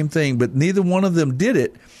told the same thing, but neither one of them did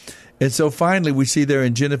it. And so finally we see there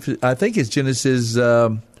in Genesis, I think it's Genesis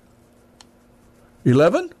 11,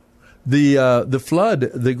 the flood,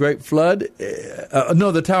 the great flood.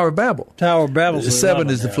 The Tower of Babel. Tower of Babel.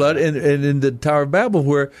 7 is the flood. And in the Tower of Babel,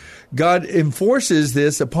 where God enforces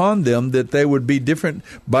this upon them, that they would be different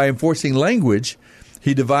by enforcing language,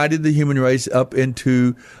 He divided the human race up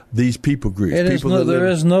into these people groups. There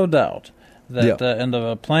is no doubt that in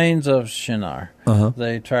the plains of Shinar,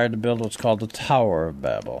 they tried to build what's called the Tower of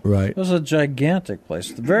Babel. Right. It was a gigantic place,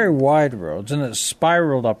 very wide roads, and it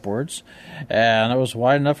spiraled upwards, and it was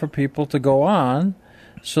wide enough for people to go on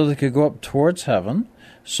so they could go up towards heaven.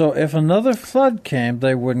 So if another flood came,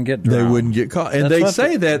 they wouldn't get drowned. They wouldn't get caught. And they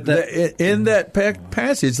say that in that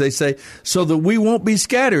passage, they say, so that we won't be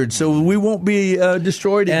scattered, so we won't be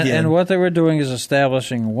destroyed again. And what they were doing is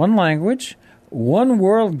establishing one language, one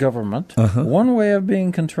world government, one way of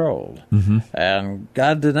being controlled. And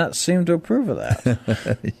God did not seem to approve of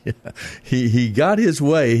that. Yeah. He got his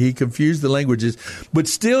way. He confused the languages. But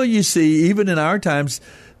still, you see, even in our times,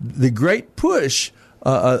 the great push,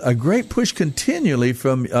 a great push continually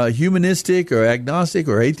from humanistic or agnostic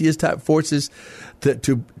or atheist type forces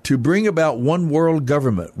to bring about one world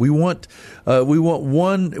government. We want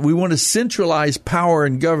a centralized power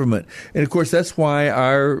in government. And of course, that's why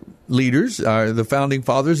our leaders, the founding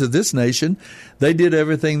fathers of this nation, they did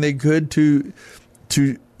everything they could to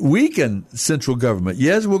weaken central government.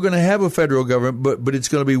 Yes, we're going to have a federal government, but it's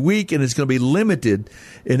going to be weak and it's going to be limited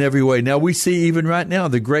in every way. Now, we see even right now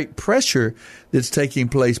the great pressure that's taking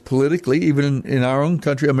place politically, even in our own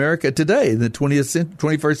country, America today, in the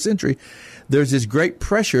 21st century. There's this great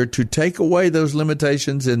pressure to take away those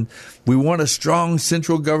limitations, and we want a strong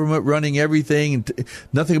central government running everything, and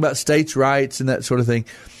nothing about states' rights and that sort of thing.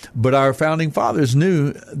 But our founding fathers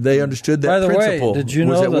knew, they understood that principle. By the way, did you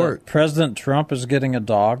know that President Trump is getting a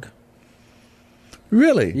dog?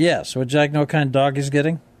 Really? Yes. Would you like to know what kind of dog he's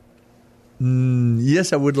getting?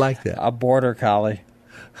 Yes, I would like that. A border collie.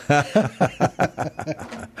 Did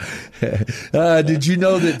you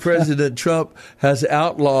know that President Trump has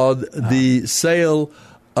outlawed the sale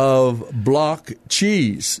of block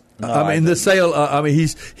cheese?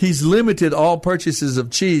 He's limited all purchases of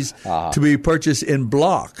cheese to be purchased in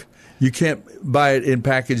block. You can't buy it in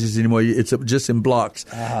packages anymore. It's just in blocks.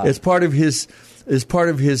 It's part of his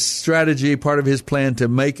strategy, part of his plan to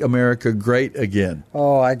make America great again.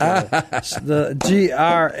 Oh, I get it. The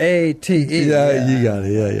GRATE. Yeah, you got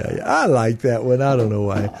it. Yeah. I like that one. I don't know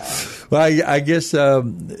why. Well, I guess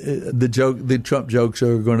the Trump jokes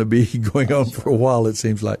are going to be going on for a while, it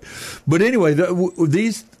seems like. But anyway,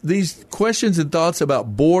 these questions and thoughts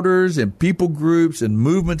about borders and people groups and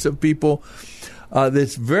movements of people,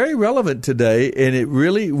 that's very relevant today, and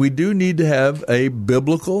we do need to have a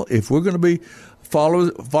biblical, if we're going to be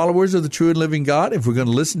followers of the true and living God, if we're going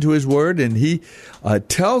to listen to His Word, and He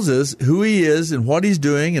tells us who He is and what He's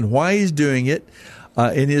doing and why He's doing it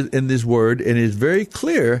in His Word, and it's very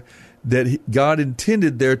clear that God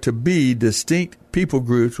intended there to be distinct people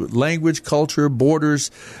groups with language, culture, borders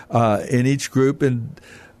in each group, and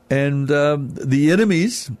the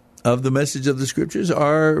enemies of the message of the Scriptures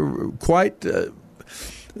are quite.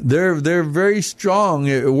 They're very strong,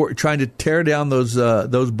 trying to tear down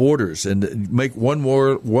those borders and make one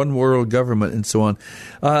world government and so on.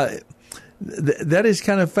 That is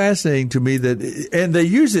kind of fascinating to me. And they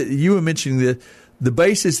use it. You were mentioning the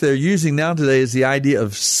basis they're using now today is the idea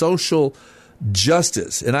of social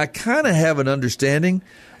justice, and I kind of have an understanding.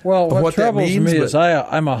 Well, what troubles that means, me is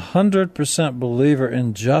I'm 100% believer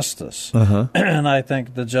in justice, and I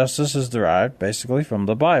think the justice is derived basically from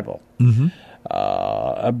the Bible.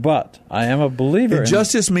 But I am a believer. And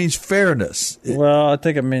justice means fairness. Well, I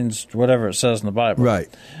think it means whatever it says in the Bible. Right.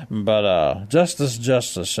 But justice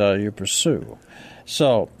shall you pursue.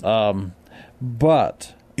 So,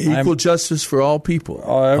 but equal justice for all people.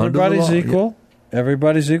 Everybody's equal. Yeah.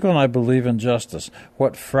 Everybody's equal, and I believe in justice.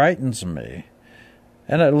 What frightens me,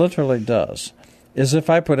 and it literally does, is if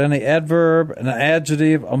I put any adverb, an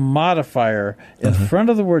adjective, a modifier in front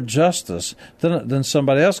of the word justice, then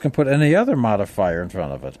somebody else can put any other modifier in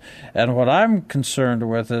front of it. And what I'm concerned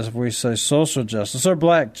with is if we say social justice or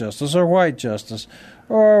black justice or white justice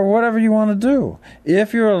or whatever you want to do,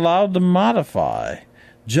 if you're allowed to modify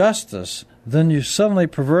justice, then you suddenly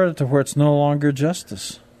pervert it to where it's no longer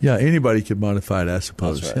justice. Yeah, anybody could modify it, I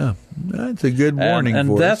suppose. That's right. Yeah, that's a good warning and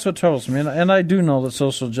for us. And that's what troubles me. And I do know that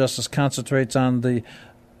social justice concentrates on the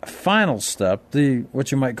final step,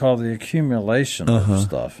 what you might call the accumulation of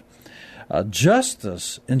stuff.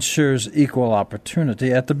 Justice ensures equal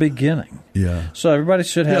opportunity at the beginning. Yeah. So everybody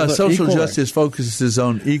should have social justice focuses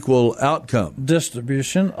on equal outcome.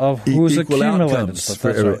 Distribution of who's accumulated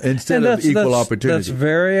stuff. Instead of equal opportunity. That's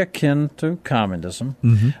very akin to communism.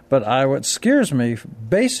 But what scares me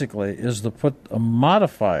basically is to put a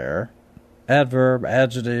modifier, adverb,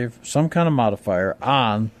 adjective, some kind of modifier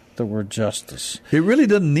on the word justice. It really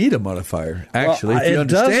doesn't need a modifier, actually, if you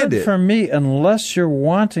understand it. It doesn't for me unless you're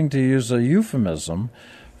wanting to use a euphemism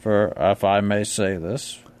for, if I may say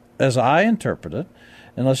this, as I interpret it,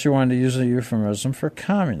 unless you're wanting to use a euphemism for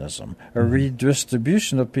communism, a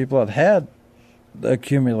redistribution of people that had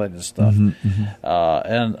accumulated stuff. And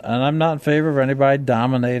I'm not in favor of anybody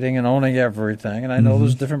dominating and owning everything, and I know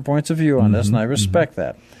there's different points of view on this, and I respect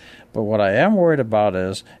that. But what I am worried about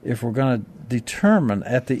is if we're going to determine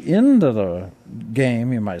at the end of the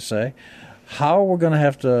game, you might say, how we're going to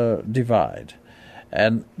have to divide.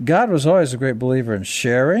 And God was always a great believer in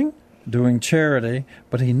sharing doing charity,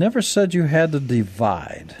 but he never said you had to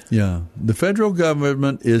divide. Yeah. The federal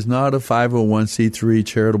government is not a 501c3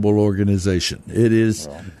 charitable organization. It is...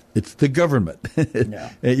 It's the government.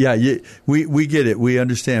 We get it. We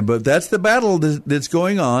understand. But that's the battle that's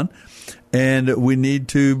going on, and we need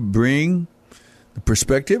to bring the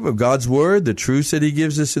perspective of God's Word, the truths that He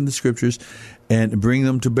gives us in the Scriptures, and bring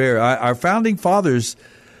them to bear. Our founding fathers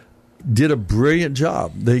did a brilliant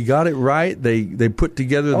job. They got it right. They put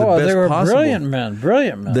together the best they were possible. brilliant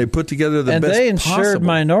men. They put together the and best they insured possible.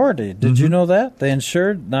 minority. Did you know that? They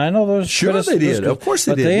insured, I know those. Sure they did. Of course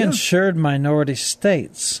they did. But they yeah. insured minority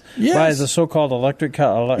states Yes. by the so-called electric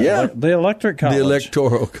college. The electoral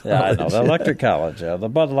college. Yeah, I know. The electric college. Yeah, the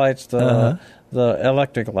Bud Lights, the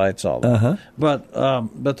electric lights, all that. But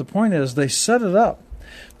the point is, they set it up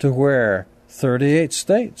to where 38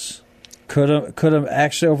 states could have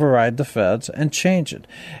actually override the feds and change it.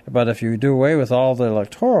 But if you do away with all the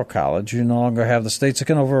electoral college, you no longer have the states that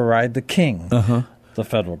can override the king, the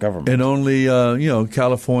federal government. And only,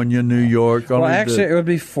 California, New York. Well, actually, it would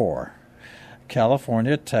be 4.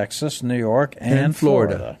 California, Texas, New York, and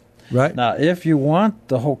Florida. Right. Now, if you want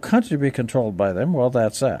the whole country to be controlled by them, well,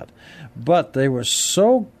 that's that. But they were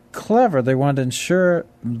so clever, they wanted to ensure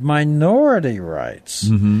minority rights.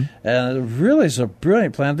 And it really is a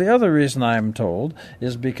brilliant plan. The other reason I'm told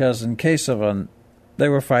is because in case of they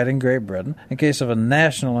were fighting Great Britain, in case of a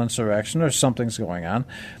national insurrection or something's going on,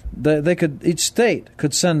 each state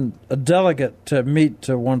could send a delegate to meet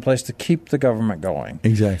to one place to keep the government going.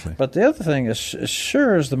 Exactly. But the other thing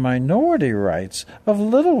assures the minority rights of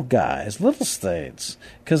little guys, little states,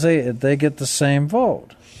 because they get the same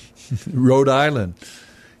vote. Rhode Island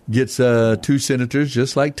gets 2 senators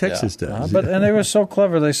just like Texas does. And they were so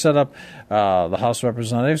clever, they set up the House of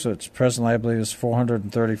Representatives, which presently I believe is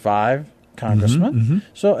 435 congressmen.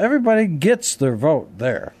 So everybody gets their vote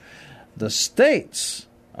there. The states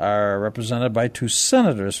are represented by 2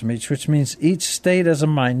 senators from each, which means each state is a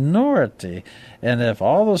minority. And if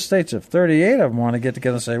all those states, if 38 of them want to get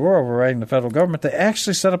together and say, we're overriding the federal government, they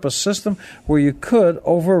actually set up a system where you could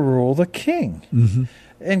overrule the king.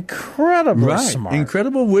 Incredibly smart.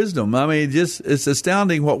 Incredible wisdom. I mean, it's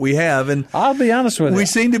astounding what we have. And I'll be honest with you. We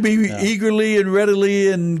seem to be eagerly and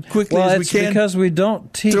readily and quickly as we can. Because we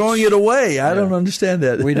don't teach. Throwing it away. I don't understand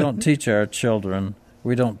that. We don't teach our children.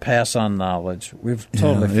 We don't pass on knowledge. We've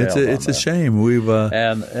totally failed. It's a shame. We've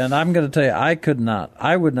and I'm going to tell you,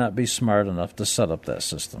 I would not be smart enough to set up that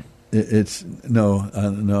system. I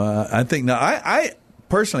think I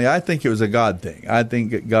personally, I think it was a God thing. I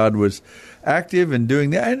think God was active in doing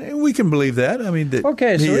that, and we can believe that. I mean,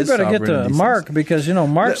 okay, so we better get to Mark because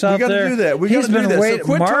Mark's out there. We got to do that. We got to do that. So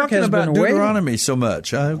quit talking about Deuteronomy so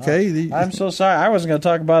much. Okay, I'm so sorry. I wasn't going to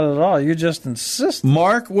talk about it at all. You just insisted.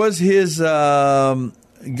 Mark was his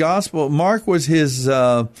gospel. Mark was his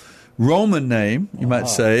Roman name, you might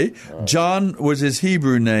say. John was his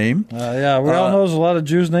Hebrew name. We all know there's a lot of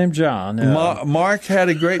Jews named John. Yeah. Mark had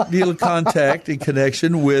a great deal of contact and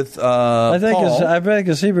connection with Paul. I think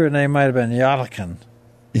his Hebrew name might have been Yalakin.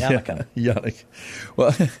 Yalakin.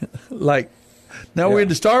 Well, we're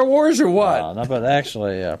into Star Wars or what? No, but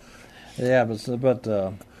actually,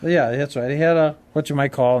 that's right. He had a what you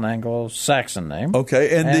might call an Anglo-Saxon name.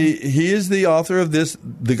 Okay, and he is the author of this.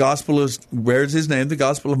 The Gospel bears his name, the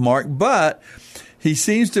Gospel of Mark, but he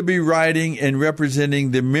seems to be writing and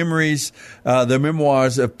representing the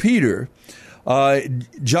memoirs of Peter.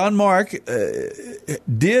 John Mark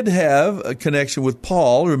did have a connection with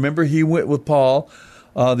Paul. Remember, he went with Paul,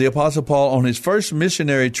 the Apostle Paul, on his first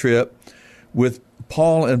missionary trip with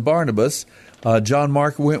Paul and Barnabas. John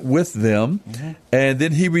Mark went with them, and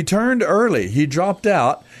then he returned early. He dropped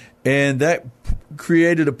out, and that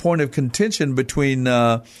created a point of contention between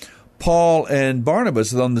Paul and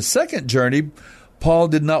Barnabas. On the second journey, Paul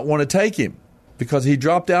did not want to take him because he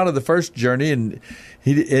dropped out of the first journey,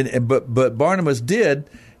 but Barnabas did,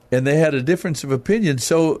 and they had a difference of opinion.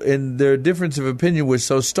 And their difference of opinion was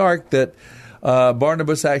so stark that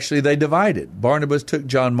Barnabas they divided. Barnabas took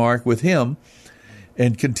John Mark with him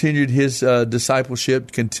and continued his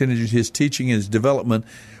discipleship, continued his teaching and his development,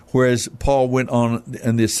 whereas Paul went on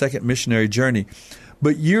in this second missionary journey.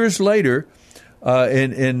 But years later,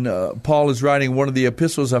 Paul is writing one of the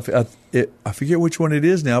epistles, I forget which one it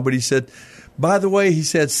is now, but he said, by the way, he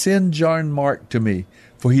said, send John Mark to me,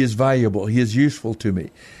 for he is valuable, he is useful to me.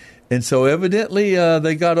 And so evidently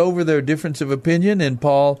they got over their difference of opinion, and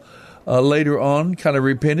Paul later on kind of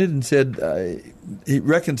repented and said he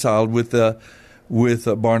reconciled with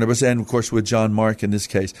Barnabas and, of course, with John Mark in this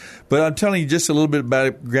case. But I'm telling you just a little bit of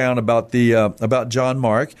background about John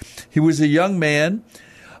Mark. He was a young man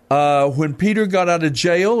When Peter got out of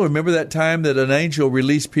jail, remember that time that an angel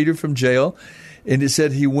released Peter from jail, and it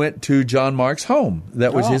said he went to John Mark's home.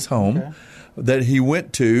 That was his home that he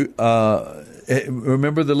went to.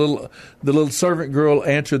 Remember the little servant girl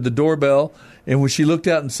answered the doorbell, and when she looked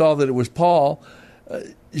out and saw that it was Paul,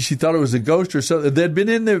 she thought it was a ghost or something. They'd been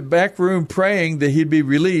in the back room praying that he'd be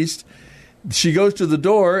released. She goes to the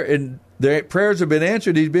door, and their prayers have been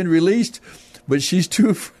answered. He's been released. But she's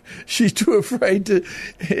too afraid to,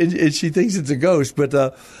 and she thinks it's a ghost.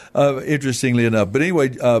 But interestingly enough, but anyway,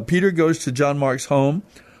 Peter goes to John Mark's home.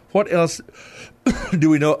 What else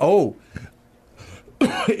do we know? Oh,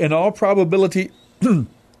 in all probability,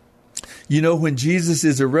 when Jesus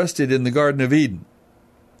is arrested in the Garden of Eden.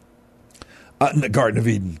 In the Garden of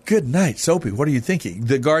Eden. Good night, Soapy. What are you thinking?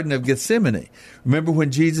 The Garden of Gethsemane. Remember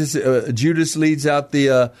when Judas leads out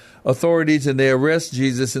the authorities and they arrest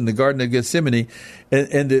Jesus in the Garden of Gethsemane,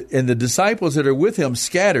 and the disciples that are with him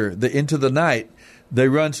scatter into the night. They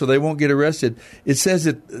run so they won't get arrested. It says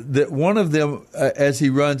that one of them, as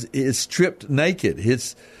he runs, is stripped naked.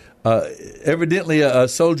 It's evidently a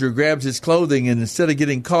soldier grabs his clothing, and instead of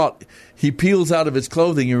getting caught, he peels out of his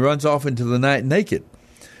clothing and runs off into the night naked.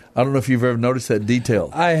 I don't know if you've ever noticed that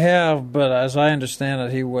detail. I have, but as I understand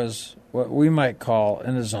it, he was what we might call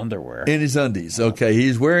in his underwear. In his undies, okay.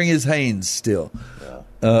 He's wearing his Hanes still.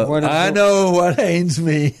 I know what Hanes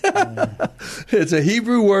mean. It's a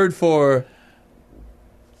Hebrew word for...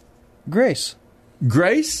 grace.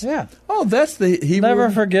 Grace? Yeah. Oh, that's the Hebrew... Never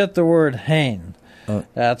forget the word Hain.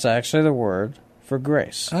 That's actually the word for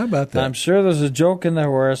grace. How about that? I'm sure there's a joke in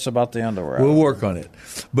there where it's about the underwear. We'll work on it.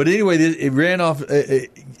 But anyway, it ran off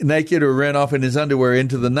naked or ran off in his underwear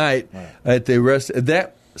into the night at the arrest.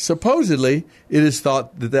 That supposedly it is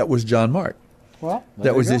thought that was John Mark. Well,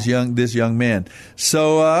 that was this young man.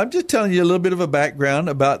 So I'm just telling you a little bit of a background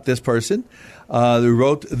about this person who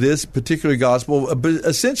wrote this particular gospel, but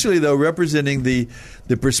essentially though representing the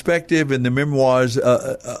perspective and the memoirs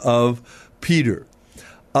of Peter.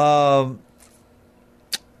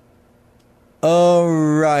 All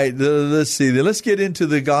right, let's see. Let's get into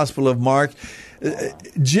the Gospel of Mark.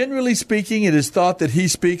 Generally speaking, it is thought that he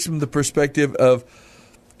speaks from the perspective of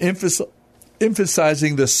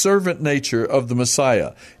emphasizing the servant nature of the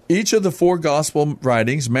Messiah. Each of the four Gospel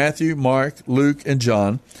writings, Matthew, Mark, Luke, and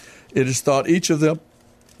John, it is thought each of them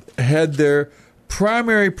had their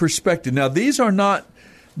primary perspective. Now, these are not.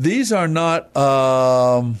 What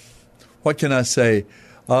can I say?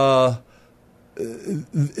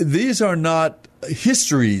 These are not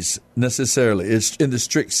histories necessarily, it's in the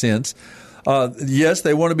strict sense. Yes,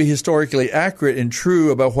 they want to be historically accurate and true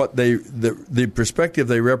about what the perspective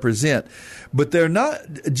they represent, but they're not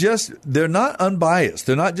unbiased.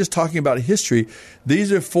 They're not just talking about history.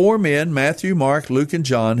 These are four men, Matthew, Mark, Luke, and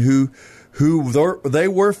John, who they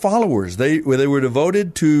were followers. They were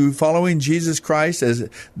devoted to following Jesus Christ as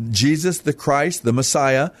Jesus the Christ, the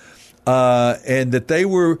Messiah. And that they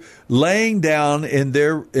were laying down in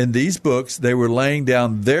these books, they were laying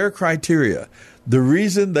down their criteria, the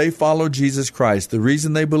reason they followed Jesus Christ, the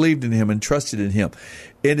reason they believed in him and trusted in him.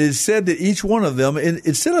 And it is said that each one of them,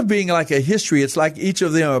 instead of being like a history, it's like each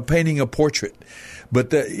of them are painting a portrait.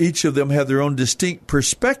 But each of them have their own distinct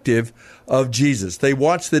perspective of Jesus. They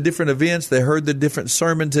watched the different events, they heard the different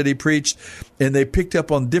sermons that he preached, and they picked up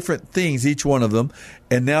on different things, each one of them,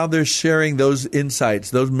 and now they're sharing those insights,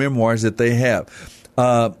 those memoirs that they have.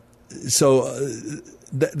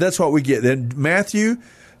 That's what we get. And Matthew,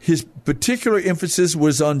 his particular emphasis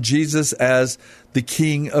was on Jesus as the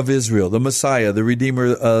King of Israel, the Messiah, the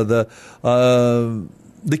Redeemer,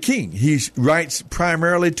 the King. He writes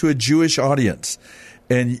primarily to a Jewish audience.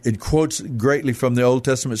 And it quotes greatly from the Old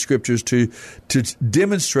Testament scriptures to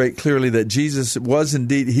demonstrate clearly that Jesus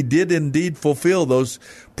did indeed fulfill those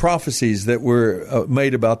prophecies that were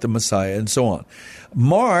made about the Messiah and so on.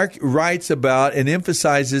 Mark writes about and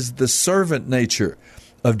emphasizes the servant nature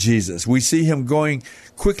of Jesus. We see him going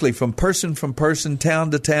quickly from person,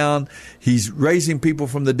 town to town. He's raising people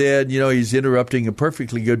from the dead. He's interrupting a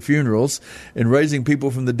perfectly good funerals and raising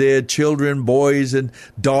people from the dead, children, boys, and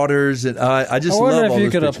daughters. And I just love all those pictures. I wonder if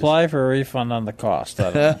you could apply for a refund on the cost.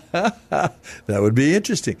 That would be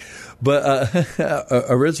interesting. But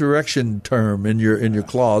a resurrection term in your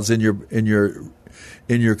clause in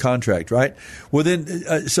your contract, right? Well,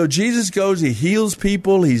 then, so Jesus goes, he heals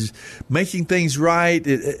people, he's making things right.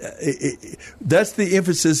 That's the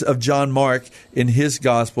emphasis of John Mark in his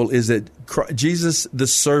gospel, is that Jesus, the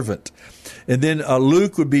servant. And then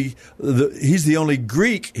Luke would be, he's the only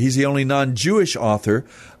Greek, he's the only non-Jewish author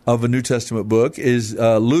of a New Testament book is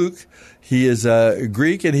Luke. He is a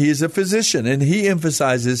Greek, and he is a physician, and he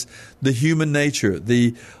emphasizes the human nature,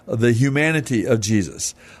 the humanity of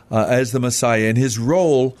Jesus as the Messiah, and his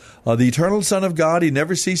role, the eternal Son of God. He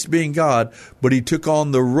never ceased being God, but he took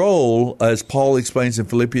on the role, as Paul explains in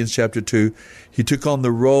Philippians chapter 2, he took on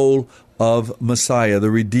the role of Messiah,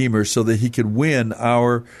 the Redeemer, so that he could win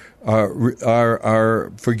our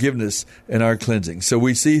forgiveness and our cleansing. So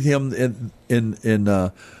we see him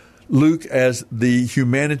in Luke as the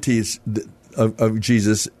humanities of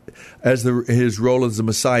Jesus, as his role as the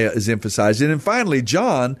Messiah is emphasized. And then finally,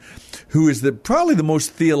 John, who is probably the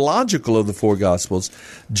most theological of the four Gospels,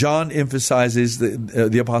 John emphasizes,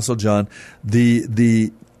 the Apostle John,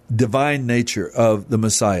 the divine nature of the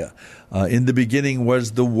Messiah. In the beginning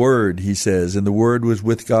was the Word, he says, and the Word was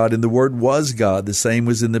with God, and the Word was God. The same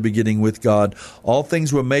was in the beginning with God. All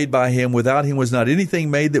things were made by him. Without him was not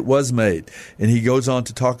anything made that was made. And he goes on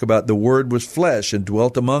to talk about the Word was flesh and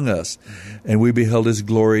dwelt among us, and we beheld his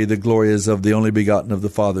glory. The glory is of the only begotten of the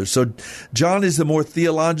Father. So John is the more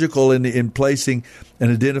theological in placing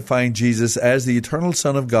and identifying Jesus as the eternal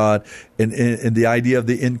Son of God, and the idea of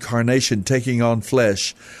the incarnation, taking on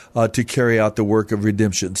flesh to carry out the work of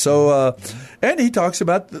redemption. So, and he talks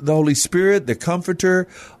about the Holy Spirit, the Comforter.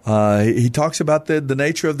 He talks about the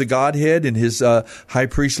nature of the Godhead in his high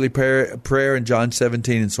priestly prayer in John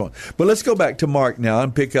 17 and so on. But let's go back to Mark now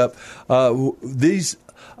and pick up these.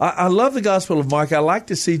 I love the Gospel of Mark. I like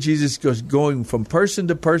to see Jesus going from person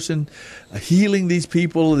to person, healing these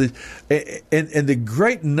people, and the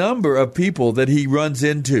great number of people that he runs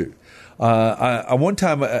into. One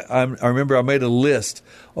time, I remember I made a list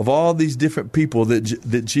of all these different people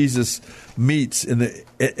that Jesus meets, and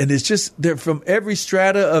it's just, they're from every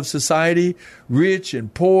strata of society, rich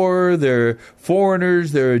and poor. They're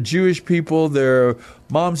foreigners. They're Jewish people. They're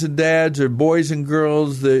moms and dads, or boys and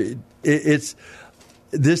girls. It's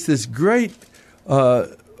this great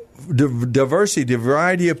diversity,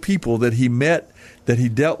 variety of people that he met, that he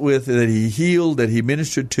dealt with, that he healed, that he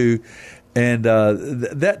ministered to. And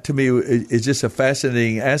that, to me, is just a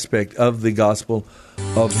fascinating aspect of the Gospel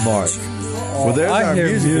of Mark. Well, there's our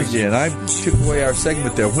music again. I took away our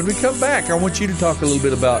segment there. When we come back, I want you to talk a little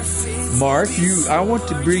bit about Mark. I want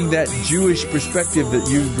to bring that Jewish perspective that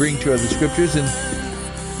you bring to the Scriptures. And,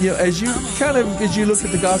 as you look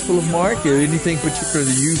at the Gospel of Mark, anything particular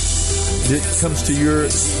that comes to your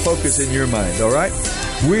focus in your mind, all right?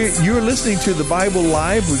 You're listening to the Bible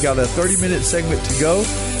Live. We got a 30-minute segment to go.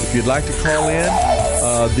 If you'd like to call in,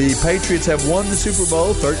 the Patriots have won the Super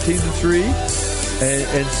Bowl 13-3,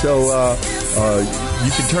 and so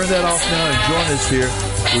you can turn that off now and join us here.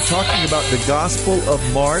 We're talking about the Gospel of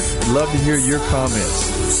Mark. Love to hear your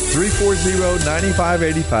comments.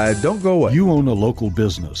 340-9585. Don't go away. You own a local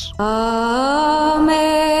business. Amazing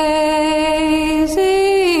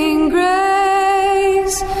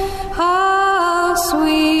grace, how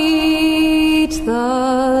sweet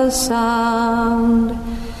the sound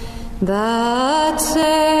that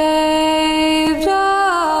saved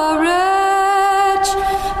a wretch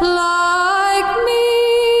like me.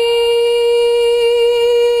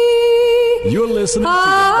 You're listening to the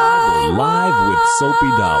Bible Live with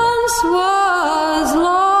Soapy Dollar. Was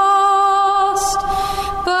lost,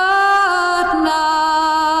 but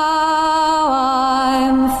now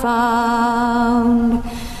I'm found.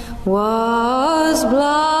 Was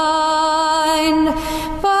blind,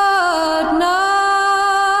 but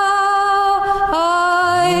now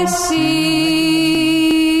I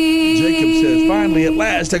see. Jacob says, finally, at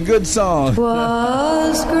last, a good song.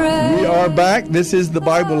 Was great. We are back. This is the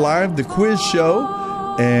Bible Live, the quiz show.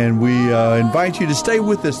 And we invite you to stay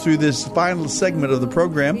with us through this final segment of the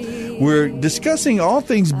program. We're discussing all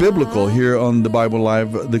things biblical here on the Bible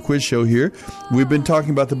Live, the quiz show here. We've been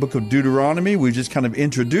talking about the book of Deuteronomy. We've just kind of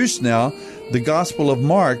introduced now the Gospel of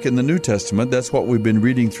Mark in the New Testament. That's what we've been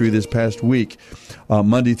reading through this past week,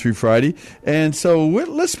 Monday through Friday. And so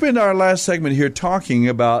let's spend our last segment here talking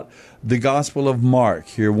about the Gospel of Mark.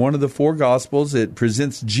 Here, one of the four Gospels, it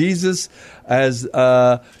presents Jesus as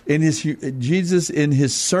in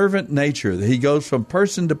his servant nature. He goes from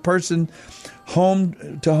person to person,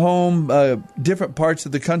 home to home, different parts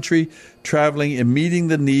of the country, traveling and meeting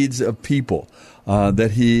the needs of people that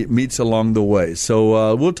he meets along the way.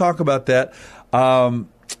 So we'll talk about that. I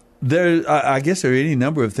guess there are any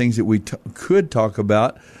number of things that we could talk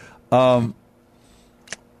about.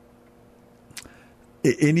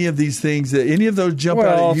 Any of these things, any of those jump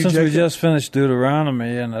out at you, since Jacob? we just finished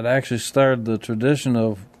Deuteronomy, and it actually started the tradition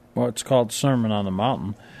of what's called Sermon on the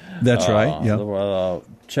Mountain. That's right, yeah.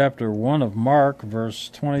 Chapter 1 of Mark, verse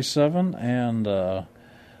 27 and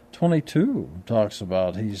 22 talks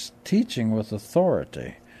about he's teaching with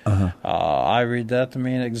authority. I read that to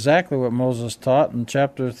mean exactly what Moses taught in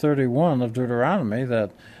chapter 31 of Deuteronomy,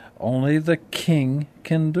 that only the king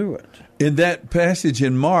can do it. In that passage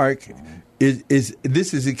in Mark, this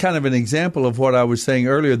is kind of an example of what I was saying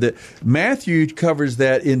earlier, that Matthew covers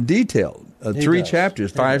that in detail. 3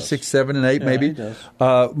 chapters, 5, 6, 7, and 8 maybe. He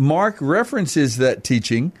does. Mark references that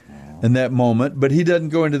teaching in that moment, but he doesn't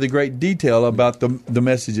go into the great detail about the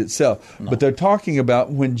message itself. No. But they're talking about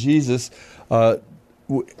when Jesus,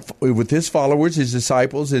 with his followers, his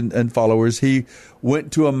disciples and followers, he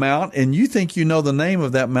went to a mount, and you think you know the name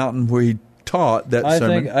of that mountain where he taught that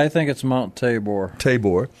sermon. I think it's Mount Tabor.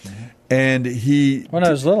 Tabor. Mm-hmm. And when I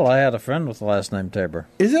was little, I had a friend with the last name Tabor.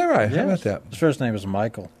 Is that right? Yes. How about that? His first name is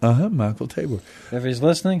Michael. Michael Tabor. If he's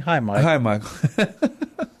listening, hi, Mike. Hi, Michael.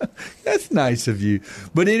 That's nice of you.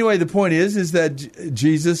 But anyway, the point is that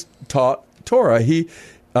Jesus taught Torah.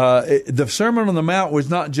 The Sermon on the Mount was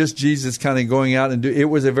not just Jesus kind of going out and it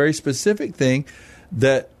was a very specific thing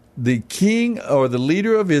that the king or the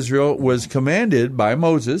leader of Israel was commanded by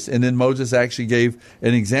Moses, and then Moses actually gave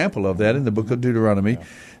an example of that in the book of Deuteronomy. Yeah.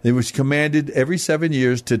 It was commanded every 7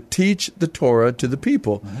 years to teach the Torah to the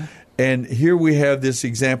people. Mm-hmm. And here we have this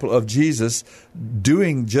example of Jesus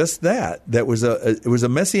doing just that. It was a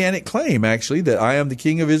messianic claim, actually, that I am the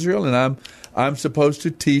king of Israel and I'm supposed to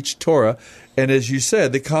teach Torah. And as you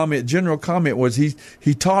said, the general comment was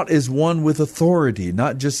he taught as one with authority,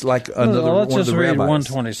 not just like another one of the rabbis. Let's just read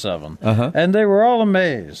 127. And they were all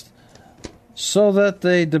amazed, so that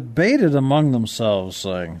they debated among themselves,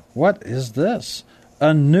 saying, "What is this?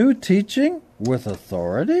 A new teaching with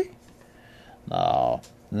authority?" Now,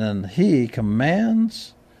 then he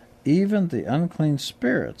commands even the unclean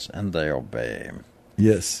spirits, and they obey him.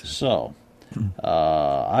 Yes. So,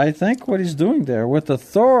 I think what he's doing there with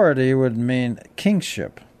authority would mean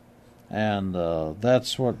kingship. And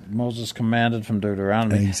that's what Moses commanded from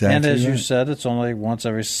Deuteronomy. Exactly. And as you said, it's only once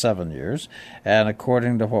every 7 years. And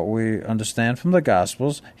according to what we understand from the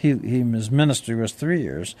Gospels, his ministry was 3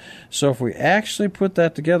 years. So if we actually put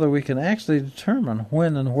that together, we can actually determine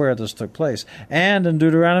when and where this took place. And in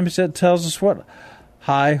Deuteronomy, it tells us what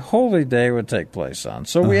high holy day would take place on.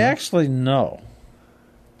 So we actually know.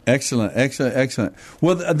 Excellent.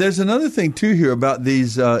 Well, there's another thing, too, here about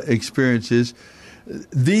these experiences.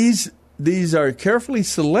 These are carefully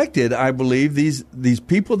selected, I believe. These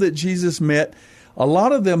people that Jesus met, a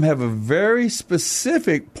lot of them have a very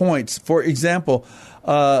specific points. For example,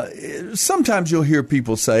 sometimes you'll hear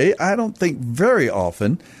people say, I don't think very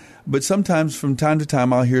often, but sometimes from time to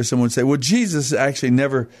time I'll hear someone say, well, Jesus actually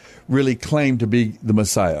never really claimed to be the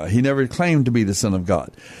Messiah. He never claimed to be the Son of God.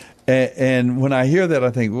 And when I hear that,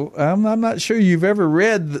 I think, well, I'm not sure you've ever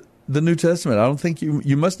read the New Testament. I don't think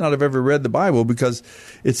you must not have ever read the Bible, because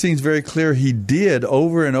it seems very clear he did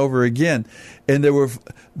over and over again. And there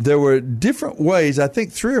were different ways, I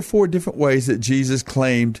think 3 or 4 different ways that Jesus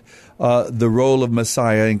claimed the role of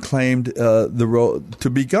Messiah and claimed the role to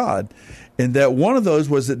be God. And that one of those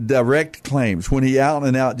was direct claims, when he out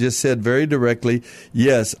and out just said very directly,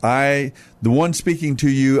 yes, the one speaking to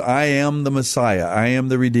you, I am the Messiah, I am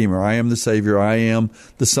the Redeemer, I am the Savior, I am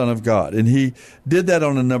the Son of God. And he did that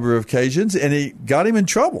on a number of occasions, and he got him in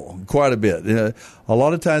trouble quite a bit. A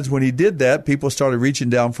lot of times when he did that, people started reaching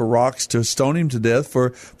down for rocks to stone him to death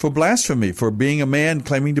for blasphemy, for being a man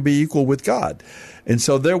claiming to be equal with God. And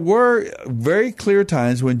so there were very clear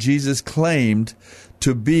times when Jesus claimed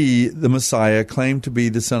to be the Messiah, claimed to be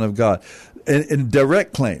the Son of God, and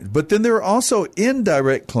direct claims. But then there are also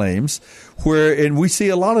indirect claims and we see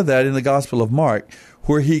a lot of that in the Gospel of Mark,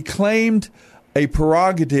 where he claimed a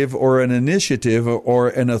prerogative or an initiative or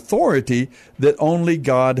an authority that only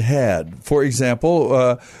God had. For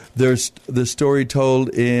example, there's the story told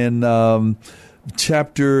in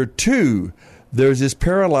chapter 2. There's this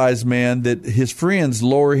paralyzed man that his friends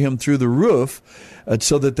lower him through the roof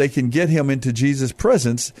so that they can get him into Jesus'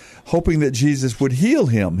 presence, hoping that Jesus would heal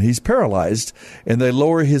him. He's paralyzed, and they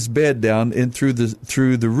lower his bed down in through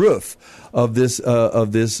the roof of this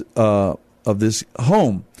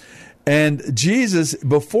home. And Jesus,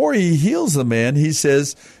 before he heals the man, he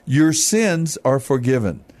says, "Your sins are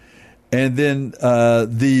forgiven." And then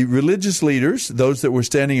the religious leaders, those that were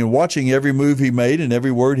standing and watching every move he made and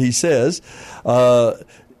every word he says,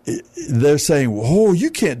 they're saying, "Oh, you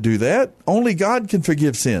can't do that. Only God can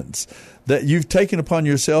forgive sins." That you've taken upon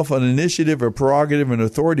yourself an initiative, a prerogative, an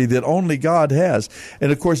authority that only God has.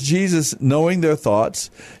 And of course, Jesus, knowing their thoughts,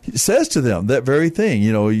 says to them that very thing.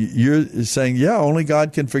 You're saying, yeah, only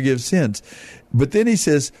God can forgive sins. But then he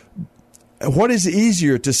says, what is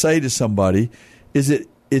easier to say to somebody? Is it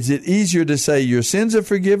is it easier to say your sins are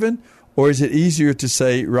forgiven, or is it easier to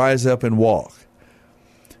say rise up and walk?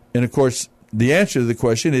 And of course, the answer to the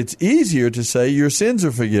question, it's easier to say your sins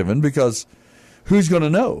are forgiven, because who's going to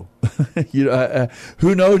know?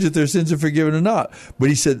 Who knows if their sins are forgiven or not? But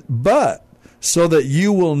he said, but so that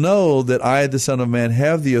you will know that I, the Son of Man,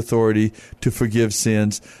 have the authority to forgive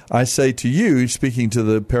sins, I say to you, speaking to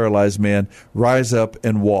the paralyzed man, rise up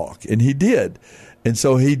and walk. And he did. And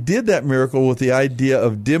so he did that miracle with the idea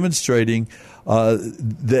of demonstrating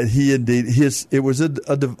that he indeed, it was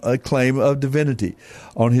a claim of divinity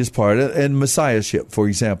on his part, and messiahship, for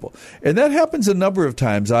example. And that happens a number of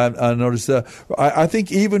times. I noticed that. I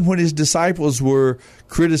think even when his disciples were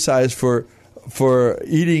criticized for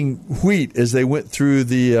eating wheat as they went through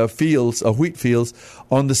the wheat fields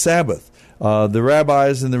on the Sabbath, the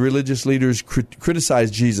rabbis and the religious leaders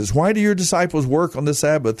criticized Jesus. Why do your disciples work on the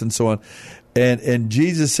Sabbath, and so on? And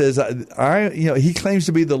Jesus says, he claims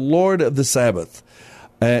to be the Lord of the Sabbath,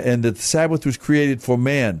 and that the Sabbath was created for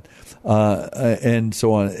man, and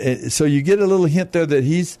so on. So you get a little hint there that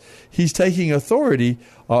he's taking authority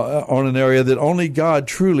on an area that only God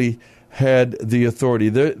truly had the authority.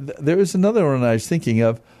 There is another one I was thinking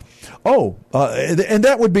of. And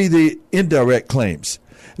that would be the indirect claims.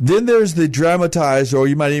 Then there's the dramatized, or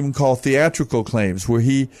you might even call theatrical claims, where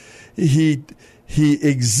he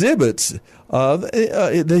exhibits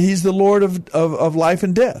that he's the Lord of life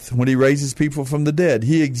and death when he raises people from the dead.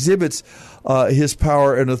 He exhibits his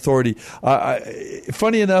power and authority.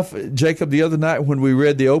 Funny enough, Jacob, the other night when we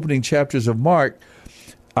read the opening chapters of Mark,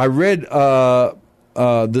 I read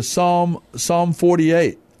the Psalm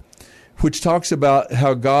 48, which talks about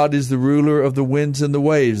how God is the ruler of the winds and the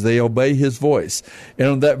waves. They obey his voice. And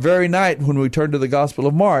on that very night, when we turn to the Gospel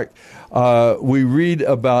of Mark, we read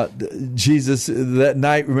about Jesus that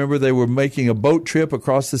night. Remember, they were making a boat trip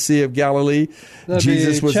across the Sea of Galilee.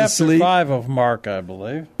 Jesus was asleep. Chapter 5 of Mark, I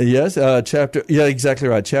believe. Yes, exactly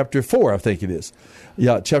right. Chapter 4, I think it is.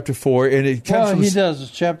 Yeah, chapter 4. And it comes he does.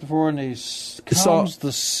 It's chapter 4, and he calms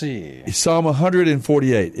the sea. Psalm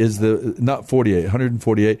 148 is not 48,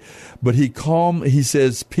 148. But he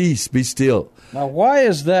says, peace, be still. Now, why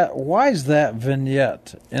is that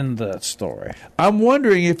vignette in that story? I'm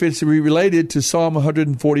wondering if it's related to Psalm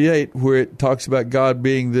 148, where it talks about God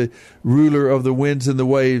being the ruler of the winds and the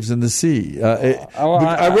waves and the sea.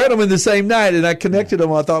 I read them in the same night, and I connected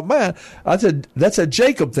them. I thought, man, that's a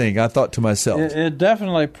Jacob thing, I thought to myself. It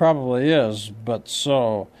definitely probably is, but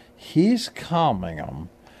so he's calming them.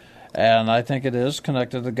 And I think it is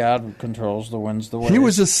connected to God who controls the winds, the waves. He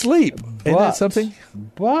was asleep. Isn't that something?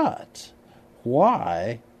 But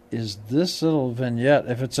why is this little vignette,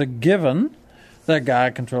 if it's a given that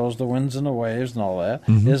God controls the winds and the waves and all that,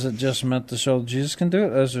 is it just meant to show Jesus can do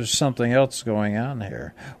it, or is there something else going on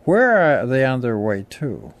here? Where are they on their way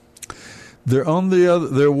to? They're on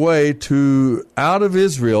their way to out of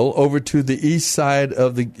Israel over to the east side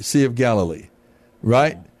of the Sea of Galilee,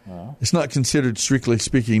 right? It's not considered, strictly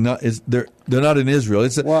speaking, they're not in Israel.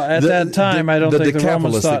 At that time, I don't think the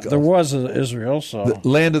Romans thought there was Israel. So the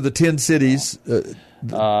land of the 10 cities,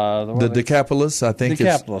 the Decapolis, I think.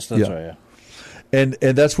 Decapolis, that's right. Yeah. And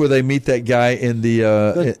that's where they meet that guy in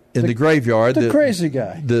the graveyard. The crazy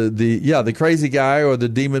guy. The crazy guy or the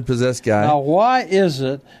demon possessed guy. Now, why is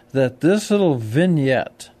it that this little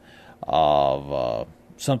vignette of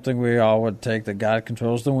something we all would take, that God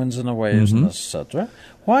controls the winds and the waves, and etc.,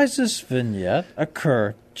 why does this vignette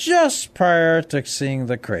occur just prior to seeing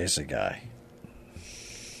the crazy guy?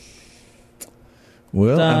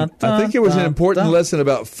 Well, I think it was an important lesson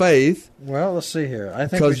about faith. Well, let's see here. I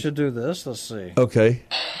think we should do this. Let's see. Okay.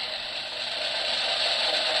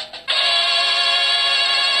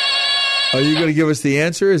 Are you going to give us the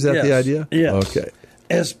answer? Is that the idea? Yes. Okay.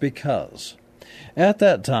 It's because at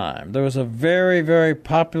that time, there was a very, very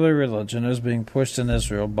popular religion that was being pushed in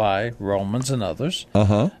Israel by Romans and others,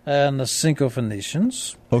 and the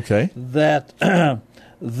Syrophoenicians. Okay. That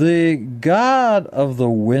the god of the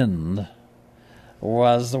wind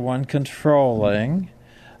was the one controlling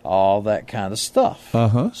all that kind of stuff.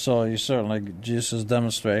 So Jesus is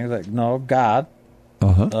demonstrating that, no, God,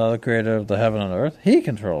 the creator of the heaven and earth, he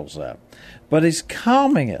controls that. But he's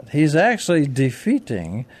calming it. He's actually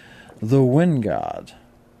defeating the wind god.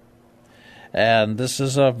 And this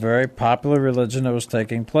is a very popular religion that was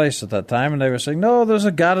taking place at that time, and they were saying, no, there's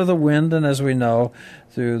a god of the wind, and as we know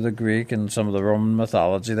through the Greek and some of the Roman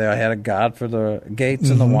mythology, they had a god for the gates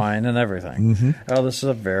and the wine and everything. Oh, this is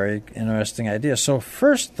a very interesting idea. So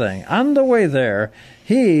first thing, on the way there,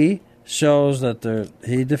 he shows that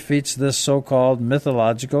he defeats this so-called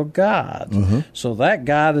mythological god. Mm-hmm. So that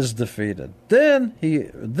god is defeated. Then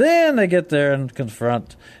they get there and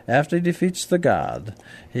confront. After he defeats the god,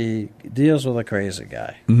 he deals with a crazy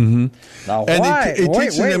guy. Mm-hmm. Now, And why? it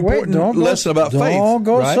teaches an important lesson about faith. Don't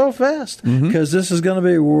go right? so fast, because this is going to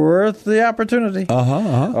be worth the opportunity.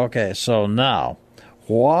 Okay, so now,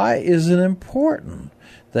 why is it important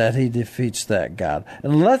that he defeats that god?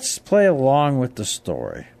 And let's play along with the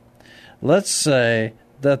story. Let's say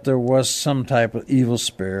that there was some type of evil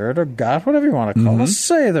spirit or God, whatever you want to call it. Let's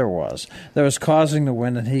say there was that was causing the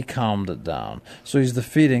wind, and he calmed it down. So he's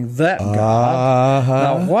defeating that God.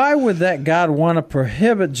 Now, why would that God want to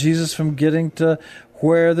prohibit Jesus from getting to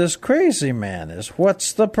where this crazy man is?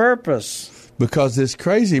 What's the purpose? Because this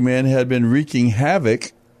crazy man had been wreaking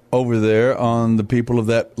havoc over there on the people of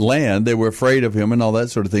that land. They were afraid of him and all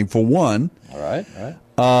that sort of thing, for one. All right.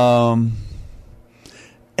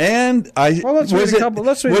 And let's read a couple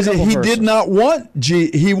he verses. did not want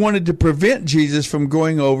he wanted to prevent Jesus from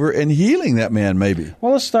going over and healing that man, maybe.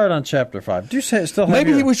 Well, let's start on chapter 5. Do you still have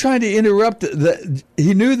maybe he was trying to interrupt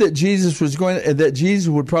he knew that Jesus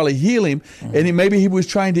would probably heal him, and maybe he was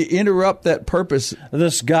trying to interrupt that purpose.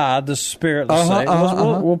 This God, this spirit,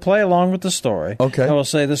 we'll play along with the story. Okay. And we'll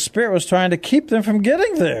say the spirit was trying to keep them from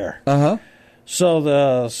getting there. So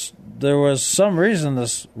there was some reason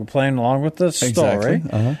we're playing along with the story.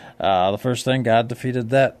 Exactly. The first thing, God defeated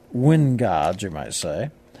that wind god, you might say,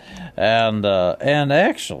 and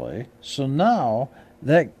actually, so now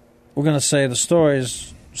that we're going to say the story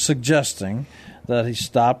is suggesting that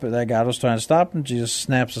that God was trying to stop him. Jesus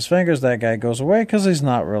snaps his fingers. That guy goes away because he's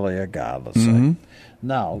not really a god. Let's say.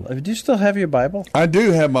 Now, do you still have your Bible? I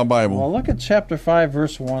do have my Bible. Well, look at chapter 5,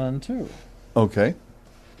 verse 1 and 2. Okay.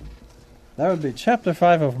 That would be chapter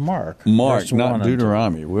 5 of Mark. Mark, not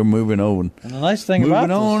Deuteronomy. We're moving on. And the nice thing about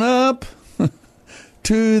this... Moving on up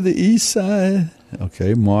to the east side.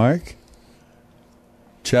 Okay, Mark.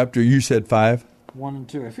 Chapter, you said 5? 1 and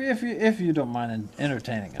 2. If you don't mind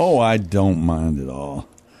entertaining us. Oh, I don't mind at all.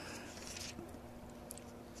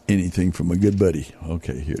 Anything from a good buddy.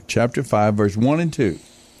 Okay, here. Chapter 5, verse 1 and 2.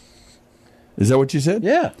 Is that what you said?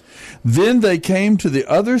 Yeah. Then they came to the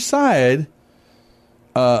other side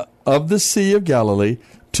of the Sea of Galilee,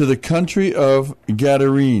 to the country of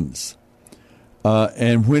Gadarenes.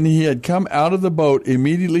 And when he had come out of the boat,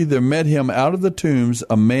 immediately there met him out of the tombs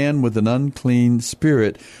a man with an unclean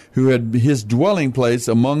spirit, who had his dwelling place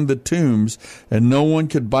among the tombs, and no one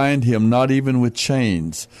could bind him, not even with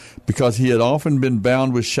chains, because he had often been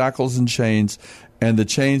bound with shackles and chains, and the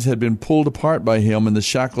chains had been pulled apart by him, and the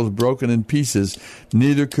shackles broken in pieces,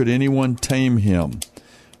 neither could anyone tame him.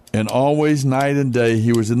 And always night and day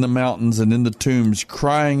he was in the mountains and in the tombs,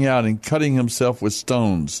 crying out and cutting himself with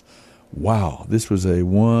stones. Wow, this was a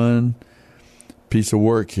one piece of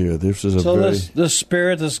work here. This was this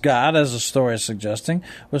spirit, this God, as the story is suggesting,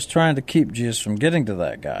 was trying to keep Jesus from getting to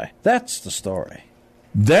that guy. That's the story.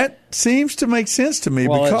 That seems to make sense to me.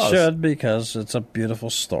 Well, it should, because it's a beautiful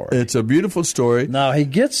story. It's a beautiful story. Now, he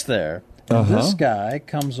gets there, and this guy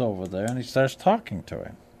comes over there, and he starts talking to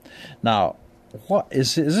him. Now, what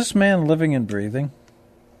is this man living and breathing?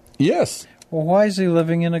 Yes. Well, why is he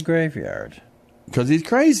living in a graveyard? Because he's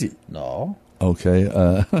crazy. No. Okay.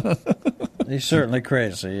 He's certainly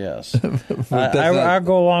crazy, yes. I'll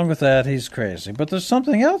go along with that. He's crazy. But there's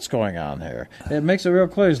something else going on here. It makes it real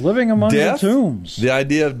clear. He's living among the tombs. The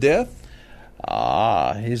idea of death?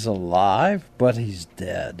 He's alive, but he's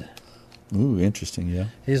dead. Ooh, interesting, yeah.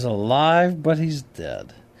 He's alive, but he's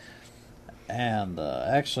dead. And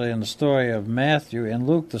actually, in the story of Matthew and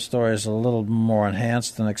Luke, the story is a little more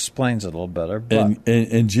enhanced and explains it a little better. But,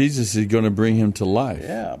 and Jesus is going to bring him to life.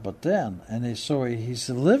 Yeah, but then, he's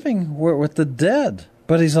living with the dead,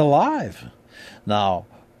 but he's alive. Now,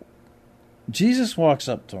 Jesus walks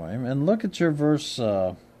up to him, and look at your verse.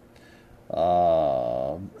 Why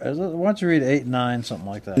don't you read 8, 9, something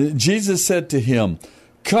like that? Jesus said to him,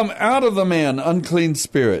 "Come out of the man, unclean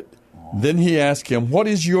spirit." Then he asked him, "What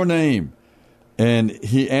is your name?" And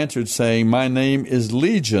he answered, saying, "My name is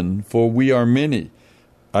Legion, for we are many."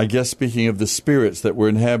 I guess speaking of the spirits that were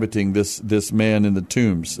inhabiting this man in the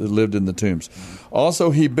tombs, that lived in the tombs. Also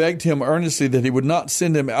he begged him earnestly that he would not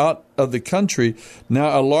send him out of the country.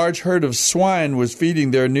 Now a large herd of swine was feeding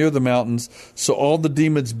there near the mountains. So all the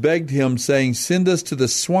demons begged him, saying, "Send us to the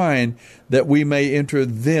swine, that we may enter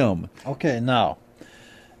them." Okay, now,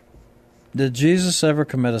 did Jesus ever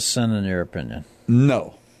commit a sin, in your opinion?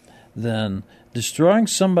 No. Then destroying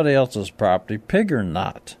somebody else's property, pig or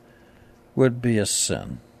not, would be a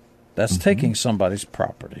sin. That's taking somebody's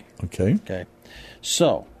property. Okay.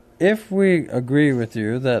 So, if we agree with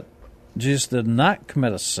you that Jesus did not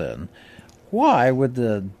commit a sin, why would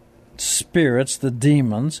the spirits, the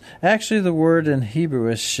demons, actually the word in Hebrew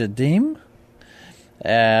is shadim,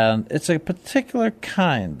 and it's a particular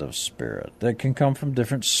kind of spirit that can come from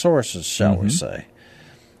different sources, shall we say.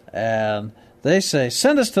 And they say,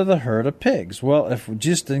 send us to the herd of pigs. Well, if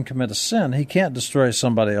Jesus didn't commit a sin, he can't destroy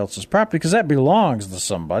somebody else's property because that belongs to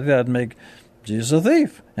somebody. That'd make Jesus a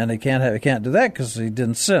thief. And he can't do that because he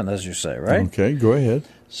didn't sin, as you say, right? Okay, go ahead.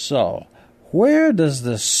 So, where does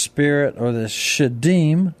this spirit or this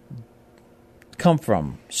shadim come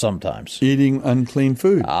from sometimes? Eating unclean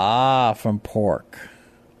food. From pork.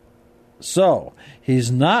 So,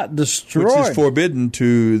 he's not destroyed. Which is forbidden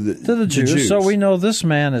to the Jews. So we know this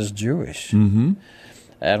man is Jewish. Mm-hmm.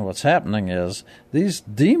 And what's happening is these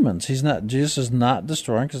demons, Jesus is not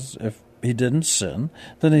destroying, because if he didn't sin,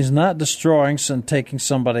 then he's not destroying and taking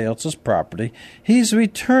somebody else's property. He's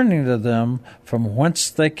returning to them from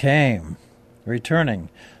whence they came. Returning.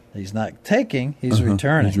 He's not taking, he's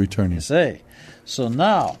returning. He's returning. You see. So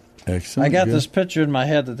now, excellent. I got this picture in my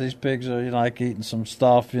head that these pigs are, like eating some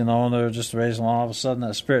stuff, and they're just raising along. All of a sudden,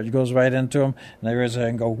 that spirit goes right into them, and they raise their head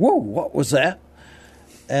and go, "Whoa, what was that?"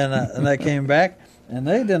 And they came back, and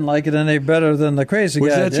they didn't like it any better than the crazy guy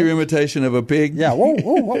did. Was that your imitation of a pig? Yeah. Whoa,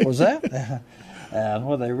 what was that?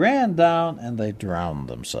 And they ran down and they drowned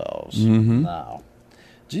themselves. Mm-hmm. Now,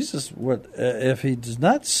 Jesus would, if he's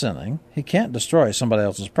not sinning, he can't destroy somebody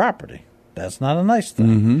else's property. That's not a nice thing.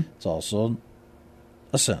 Mm-hmm. It's also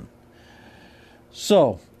a sin.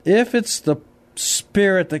 So, if it's the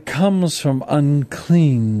spirit that comes from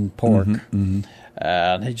unclean pork,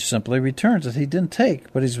 and he simply returns it, he didn't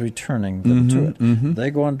take, but he's returning them to it.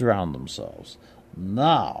 They go and drown themselves.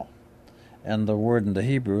 Now, and the word in the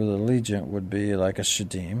Hebrew, the legion, would be like a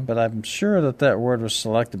shadim, but I'm sure that word was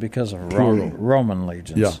selected because of Roman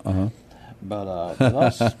legions. Yeah. But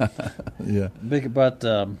us, yeah. But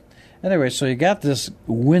anyway, so you got this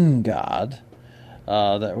wind god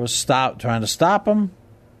that was trying to stop him,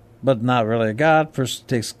 but not really a god. First,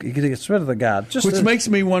 he gets rid of the god. Which makes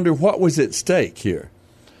me wonder what was at stake here.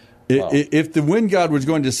 If the wind god was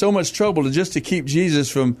going to so much trouble to keep Jesus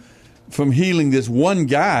from healing this one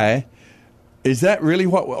guy, is that really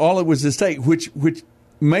what all it was at stake? Which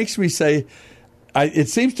makes me say, it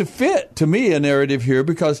seems to fit to me a narrative here,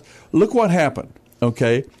 because look what happened.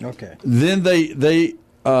 Okay. Then they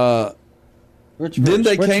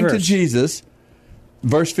came to Jesus.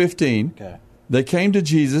 Verse 15. Okay. They came to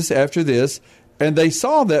Jesus after this, and they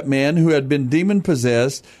saw that man who had been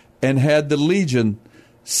demon-possessed and had the legion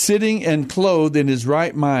sitting and clothed in his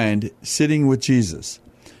right mind, sitting with Jesus.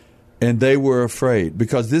 And they were afraid,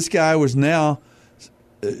 because this guy was now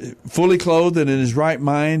fully clothed and in his right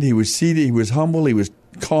mind. He was seated, he was humble, he was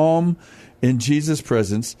calm in Jesus'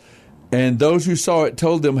 presence. And those who saw it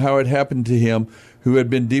told them how it happened to him who had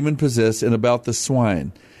been demon-possessed, and about the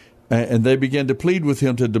swine. And they began to plead with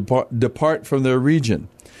him to depart from their region.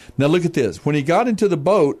 Now look at this. When he got into the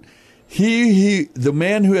boat, the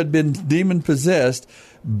man who had been demon-possessed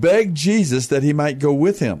begged Jesus that he might go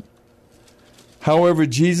with him. However,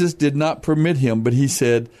 Jesus did not permit him, but he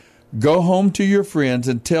said, "Go home to your friends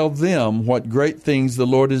and tell them what great things the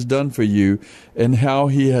Lord has done for you and how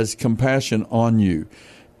he has compassion on you."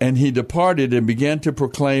 And he departed and began to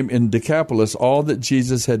proclaim in Decapolis all that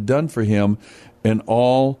Jesus had done for him, and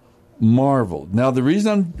all marveled. Now, the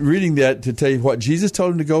reason I'm reading that to tell you what Jesus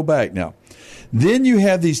told him to go back. Now, then you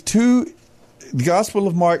have these two, the Gospel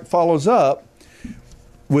of Mark follows up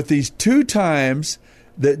with these two times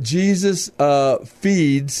that Jesus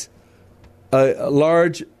feeds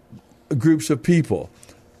large groups of people.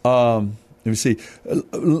 Let me see.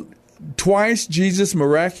 Twice Jesus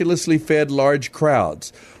miraculously fed large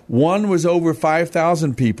crowds. One was over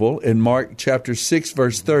 5,000 people in Mark chapter 6,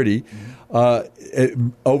 verse 30,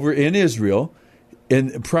 over in Israel,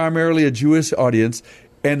 in primarily a Jewish audience.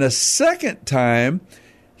 And a second time,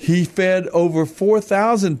 he fed over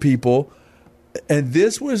 4,000 people, and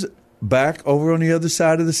this was back over on the other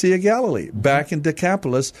side of the Sea of Galilee, back in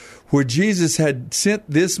Decapolis, where Jesus had sent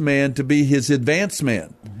this man to be his advance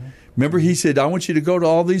man. Remember, he said, "I want you to go to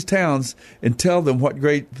all these towns and tell them what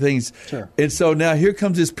great things." Sure. And so now here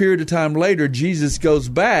comes this period of time later, Jesus goes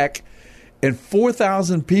back, and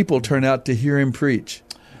 4,000 people turn out to hear him preach.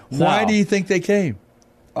 Why do you think they came?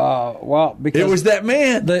 Well, because it was that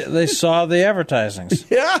man. They saw the advertisings.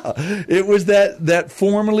 Yeah, it was that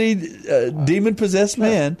formerly demon-possessed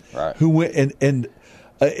man who went and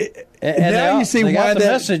now you see they why got the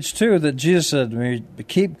message too that Jesus said,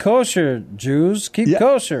 "Keep kosher, Jews, keep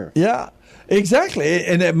kosher." Yeah, Exactly,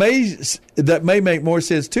 and that may make more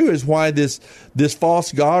sense too. Is why this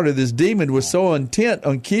false god or this demon was so intent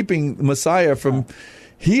on keeping Messiah from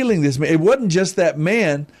healing this man. It wasn't just that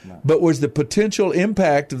man, but was the potential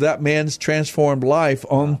impact of that man's transformed life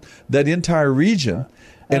on that entire region.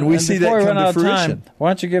 And we see that come to fruition. Why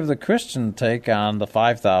don't you give the Christian take on the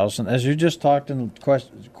 5,000, as you just talked in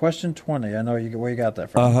question 20. I know where you got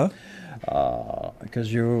that from.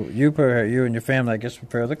 Because you and your family, I guess,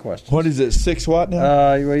 prepare the questions. What is it? 6 what now?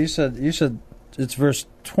 Well, you said it's verse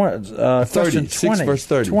 20. 30. Question 6 verse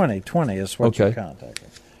 30. 20 is what you're contacting.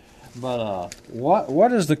 But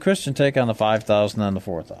what is the Christian take on the 5,000 and the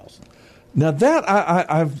 4,000? Now that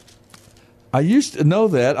I used to know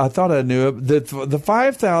that. I thought I knew it. The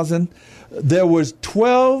 5,000, there was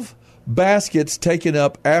 12 baskets taken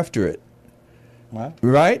up after it.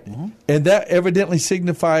 Right? Mm-hmm. And that evidently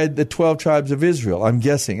signified the 12 tribes of Israel, I'm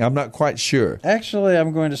guessing. I'm not quite sure. Actually,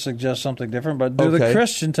 I'm going to suggest something different, but do the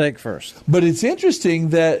Christian take first. But it's interesting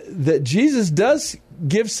that Jesus does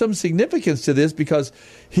give some significance to this, because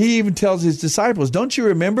he even tells his disciples, don't you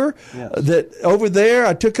remember that over there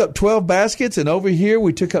I took up 12 baskets, and over here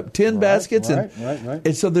we took up 10 baskets? Right.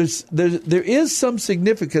 And so there is some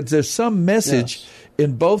significance. There's some message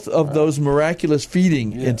in both of those miraculous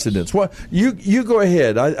feeding incidents. Well, you go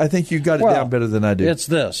ahead. I think you got it down better than I do. It's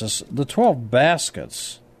this. It's the 12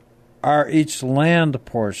 baskets are each land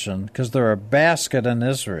portion, because they're a basket in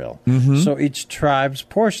Israel. Mm-hmm. So each tribe's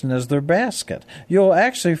portion is their basket. You'll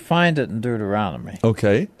actually find it in Deuteronomy.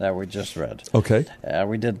 Okay. That we just read. Okay.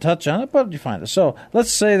 We didn't touch on it, but you find it. So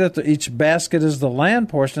let's say that each basket is the land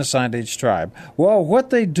portion assigned to each tribe. Well, what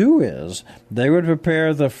they do is they would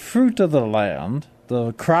prepare the fruit of the land,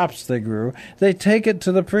 the crops they grew. They take it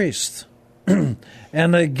to the priest. And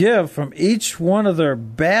they give from each one of their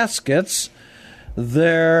baskets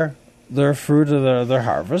their fruit of their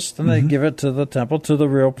harvest, and they give it to the temple, to the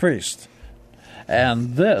real priest.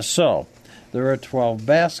 And so there are 12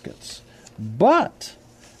 baskets. But,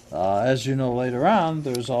 as you know later on,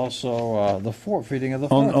 there's also the feeding of the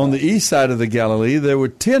 4,000. On the east side of the Galilee, there were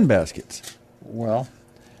 10 baskets. Well,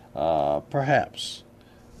 perhaps.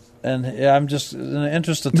 And I'm just, in the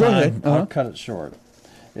interest of time, I'll cut it short.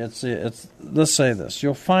 It's. Let's say this.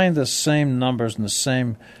 You'll find the same numbers and the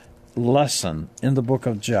same lesson in the book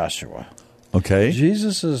of Joshua. Okay.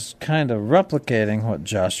 Jesus is kind of replicating what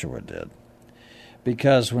Joshua did.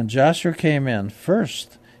 Because when Joshua came in,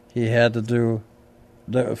 first he had to do,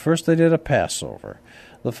 first they did a Passover.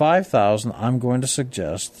 The 5,000, I'm going to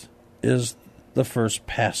suggest, is the first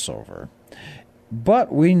Passover.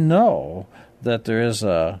 But we know that there is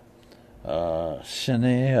a little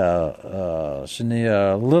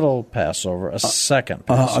Passover, a second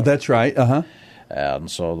Passover. That's right.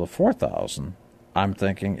 And so the 4,000, I'm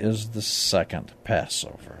thinking, is the second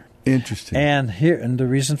Passover. Interesting. And the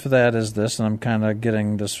reason for that is this, and I'm kind of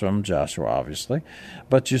getting this from Joshua, obviously.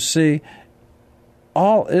 But you see,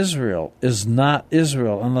 all Israel is not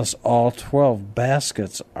Israel unless all 12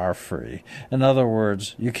 baskets are free. In other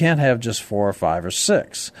words, you can't have just 4 or 5 or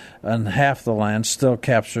 6, and half the land still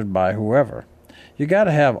captured by whoever. You got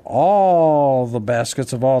to have all the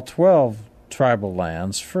baskets of all 12 tribal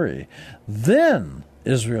lands free. Then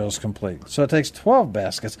Israel is complete. So it takes 12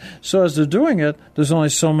 baskets. So as they're doing it, there's only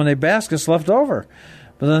so many baskets left over.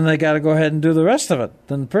 But then they got to go ahead and do the rest of it.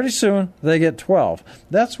 Then pretty soon they get 12.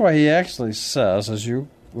 That's why he actually says, as you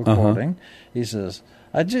were quoting, he says,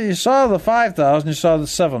 you saw the 5,000, you saw the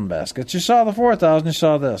 7 baskets. You saw the 4,000, you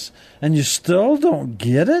saw this. And you still don't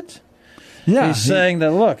get it? Yeah. He's saying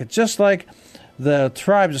that, look, it's just like the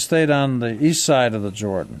tribes that stayed on the east side of the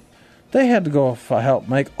Jordan. They had to go help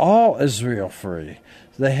make all Israel free.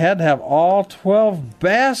 They had to have all 12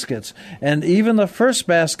 baskets, and even the first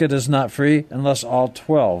basket is not free unless all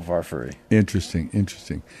 12 are free.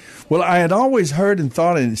 Interesting. Well, I had always heard and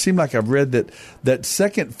thought, and it seemed like I've read that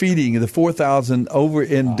second feeding of the 4,000 over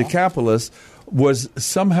in Decapolis was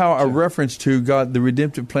somehow a reference to God, the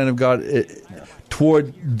redemptive plan of God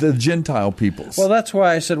toward the Gentile peoples. Well, that's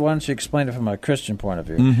why I said, why don't you explain it from a Christian point of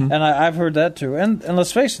view? Mm-hmm. And I've heard that too. And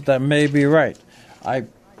let's face it, that may be right.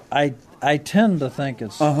 I tend to think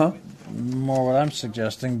it's more what I'm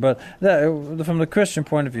suggesting, but from the Christian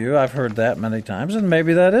point of view, I've heard that many times, and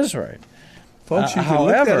maybe that is right. Folks, you can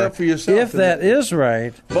look that up for yourself. If that is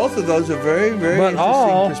right... Both of those are very, very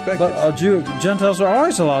interesting perspectives. But Gentiles are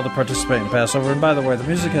always allowed to participate in Passover. And by the way, the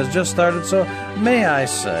music has just started, so may I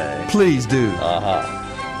say... Please do.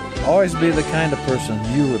 Always be the kind of person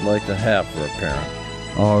you would like to have for a parent.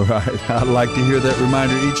 All right. I'd like to hear that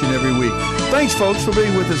reminder each and every week. Thanks, folks, for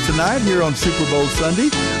being with us tonight here on Super Bowl Sunday.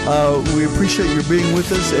 We appreciate your being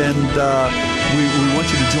with us, and we want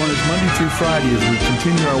you to join us Monday through Friday as we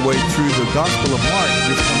continue our way through the Gospel of Mark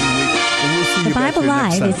this coming week. And we'll see The you back Bible here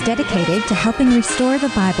next Live Sunday. is dedicated to helping restore the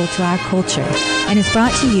Bible to our culture and is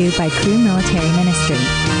brought to you by Crew Military Ministry.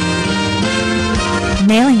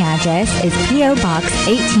 Mailing address is P.O. Box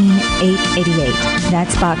 18888.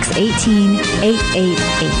 That's Box 18888.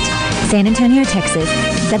 San Antonio, Texas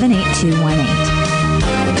 78218.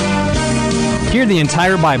 Hear the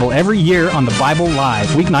entire Bible every year on the Bible Live,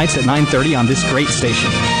 weeknights at 9:30 on this great station.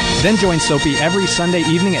 Then join SOAPY every Sunday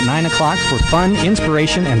evening at 9 o'clock for fun,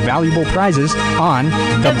 inspiration, and valuable prizes on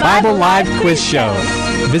the Bible Live Quiz Show.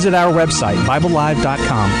 Visit our website,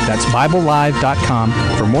 BibleLive.com. That's BibleLive.com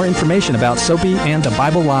for more information about SOAPY and the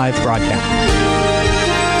Bible Live broadcast.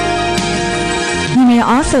 You may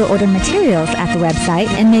also order materials at the website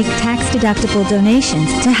and make tax-deductible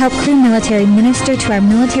donations to help Crew Military minister to our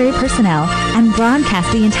military personnel and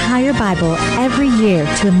broadcast the entire Bible every year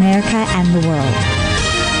to America and the world.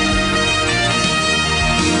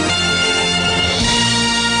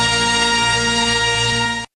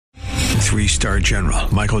 3-star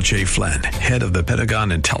General Michael J. Flynn, head of the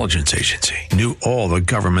Pentagon Intelligence Agency, knew all the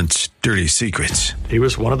government's dirty secrets. He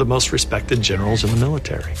was one of the most respected generals in the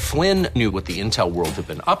military. Flynn knew what the intel world had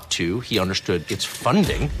been up to. He understood its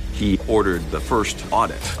funding. He ordered the first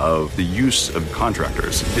audit of the use of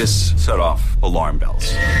contractors. This set off alarm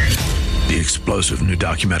bells. The explosive new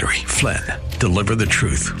documentary, Flynn, Deliver the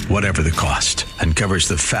Truth, Whatever the Cost, uncovers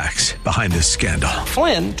the facts behind this scandal.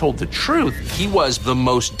 Flynn told the truth. He was the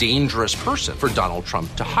most dangerous person for Donald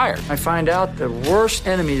Trump to hire. I find out the worst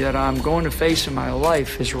enemy that I'm going to face in my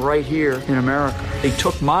life is right here in America. They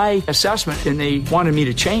took my assessment and they wanted me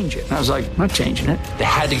to change it. And I was like, I'm not changing it. They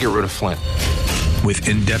had to get rid of Flynn. With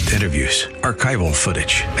in-depth interviews, archival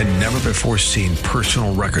footage, and never-before-seen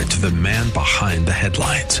personal records of the man behind the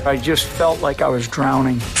headlines. I just felt like I was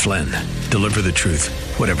drowning. Flynn, Deliver the Truth,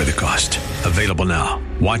 Whatever the Cost. Available now.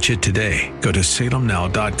 Watch it today. Go to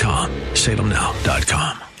salemnow.com.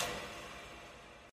 salemnow.com.